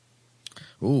wrong.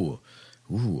 Ooh,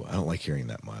 I don't like hearing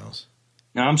that, Miles.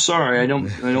 No, I'm sorry. I don't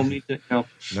mean to.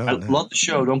 I love the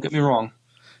show. Don't get me wrong.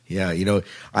 Yeah,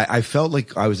 I felt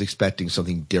like I was expecting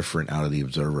something different out of the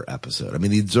Observer episode. I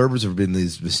mean, the Observers have been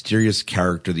this mysterious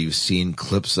character that you've seen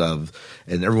clips of,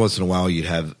 and every once in a while you'd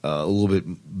have a little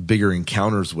bit bigger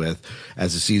encounters with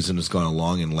as the season has gone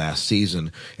along in last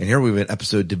season. And here we have an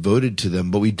episode devoted to them,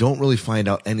 but we don't really find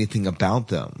out anything about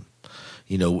them.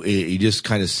 You just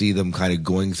kind of see them kind of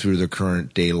going through their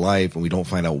current day life, and we don't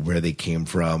find out where they came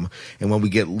from. And when we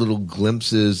get little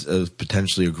glimpses of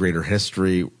potentially a greater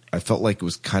history, I felt like it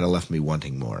was kind of left me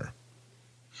wanting more.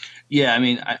 Yeah, I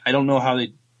mean, I don't know how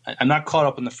I'm not caught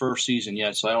up in the first season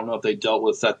yet, so I don't know if they dealt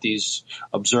with that these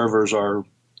observers are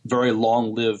very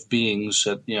long-lived beings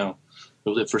that,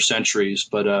 will live for centuries.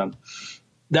 But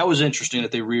that was interesting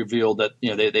that they revealed that,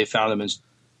 they found them as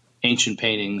ancient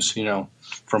paintings,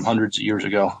 from hundreds of years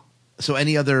ago. So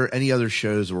any other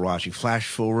shows we're watching? Flash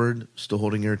Forward still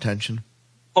holding your attention?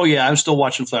 Oh yeah, I'm still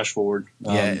watching Flash Forward.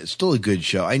 Yeah, it's still a good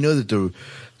show. I know that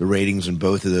the ratings in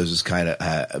both of those is kind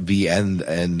of V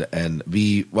and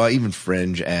V. Well, even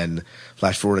Fringe and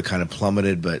Flash Forward are kind of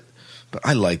plummeted, but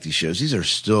I like these shows. These are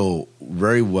still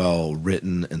very well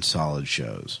written and solid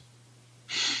shows.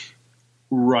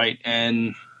 Right,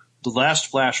 and the last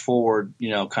Flash Forward,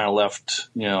 kind of left,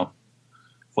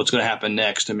 what's going to happen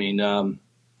next. I mean,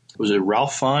 was it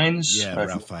Ralph Fiennes? Yeah,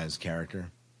 Ralph Fiennes' character.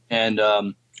 And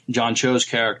John Cho's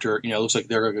character, looks like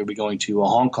they're going to be going to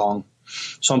Hong Kong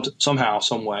somehow,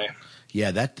 some way.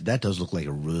 Yeah, that does look like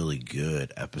a really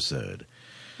good episode.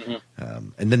 Mm-hmm.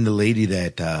 And then the lady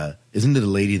that isn't it the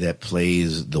lady that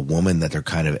plays the woman that they're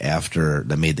kind of after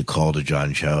that made the call to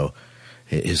John Cho,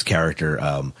 his character,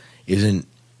 isn't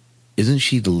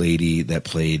she the lady that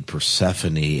played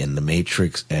Persephone in The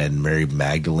Matrix and Mary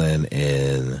Magdalene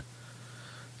in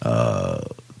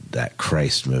that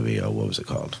Christ movie. Oh, what was it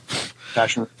called?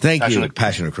 Passion. Passion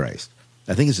of Christ.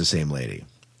 I think it's the same lady.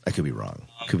 I could be wrong.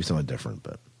 It could be someone different,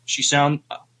 but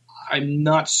I'm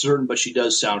not certain, but she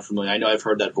does sound familiar. I know I've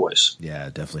heard that voice. Yeah,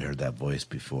 definitely heard that voice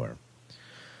before.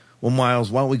 Well, Miles,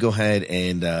 why don't we go ahead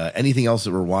and anything else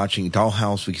that we're watching?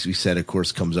 Dollhouse, we said, of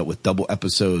course, comes up with double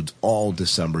episodes all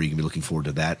December. You can be looking forward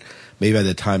to that. Maybe by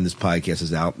the time this podcast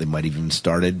is out, they might have even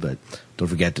started, but don't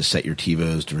forget to set your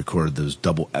TiVos to record those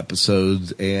double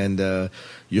episodes. And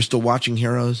you're still watching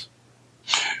Heroes?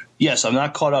 Yes, I'm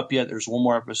not caught up yet. There's one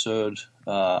more episode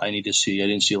I need to see. I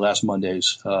didn't see last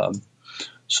Monday's.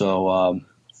 So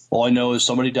all I know is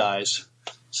somebody dies.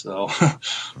 So...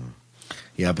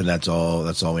 Yep, and that's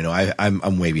all we know.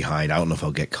 I'm way behind. I don't know if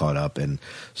I'll get caught up. And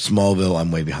Smallville,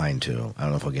 I'm way behind too. I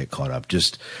don't know if I'll get caught up.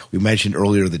 We mentioned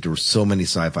earlier that there were so many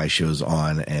sci-fi shows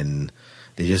on, and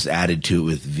they just added to it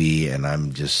with V, and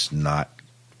I'm just not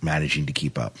managing to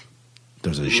keep up.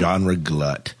 There's a genre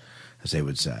glut, as they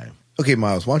would say. Okay,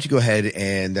 Miles, why don't you go ahead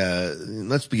and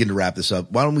let's begin to wrap this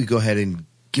up. Why don't we go ahead and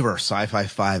give our Sci-Fi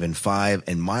 5 and 5?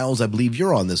 And Miles, I believe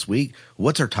you're on this week.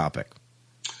 What's our topic?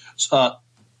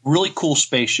 Really cool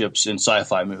spaceships in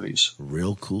sci-fi movies.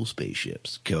 Real cool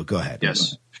spaceships. Go ahead.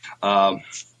 Yes.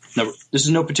 This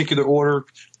is no particular order.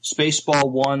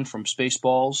 Spaceball 1 from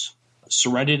Spaceballs.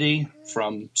 Serenity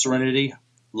from Serenity.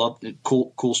 Love it.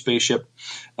 Cool spaceship.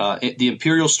 The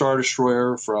Imperial Star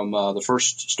Destroyer from the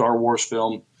first Star Wars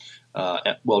film. Now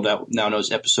known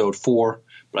as Episode 4.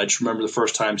 But I just remember the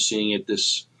first time seeing it,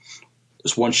 this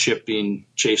one ship being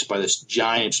chased by this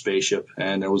giant spaceship,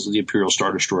 and it was the Imperial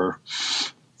Star Destroyer.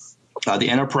 The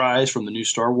Enterprise from the new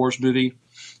Star Wars movie,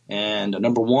 and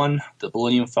number 1, the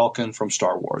Millennium Falcon from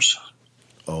Star Wars.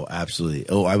 Oh, absolutely.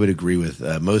 Oh, I would agree with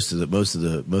most of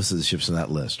the ships on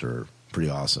that list are pretty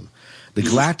awesome. The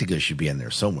Galactica should be in there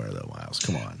somewhere, though, Miles.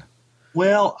 Come on.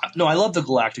 Well, no, I love the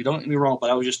Galactica. Don't get me wrong, but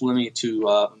I was just limiting it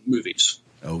to movies.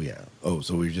 Oh yeah. Oh,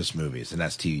 so we're just movies, and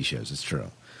that's TV shows. It's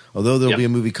true. Although there'll be a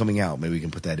movie coming out, maybe we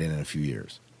can put that in a few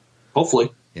years.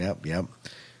 Hopefully. Yep.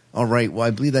 All right. Well,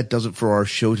 I believe that does it for our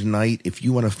show tonight. If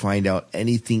you want to find out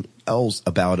anything else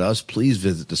about us, please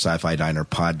visit the Sci-Fi Diner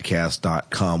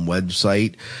Podcast.com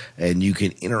website, and you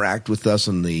can interact with us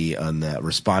on the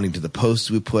responding to the posts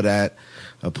we put up,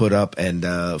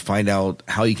 and find out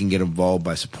how you can get involved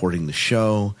by supporting the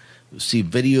show, see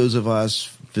videos of us,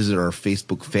 visit our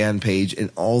Facebook fan page,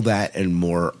 and all that and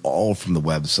more, all from the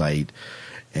website.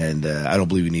 And I don't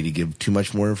believe we need to give too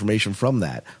much more information from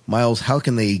that. Miles, how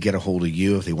can they get a hold of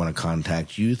you if they want to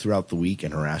contact you throughout the week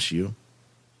and harass you?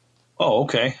 Oh,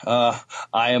 okay. I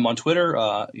am on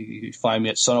Twitter. You can find me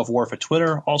at Son of Worf at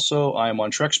Twitter. Also, I am on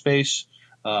TrekSpace,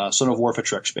 Son of Worf at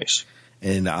TrekSpace.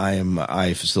 And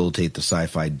I facilitate the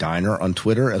Sci-Fi Diner on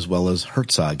Twitter, as well as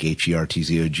Herzog,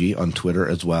 HERTZOG, on Twitter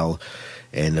as well.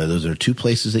 And those are 2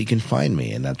 places that you can find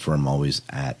me, and that's where I'm always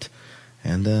at.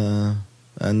 And the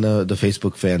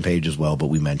Facebook fan page as well, but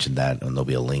we mentioned that, and there'll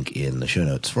be a link in the show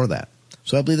notes for that.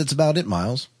 So I believe that's about it,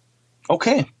 Miles.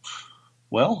 Okay.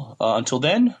 Well, until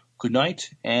then, good night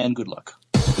and good luck.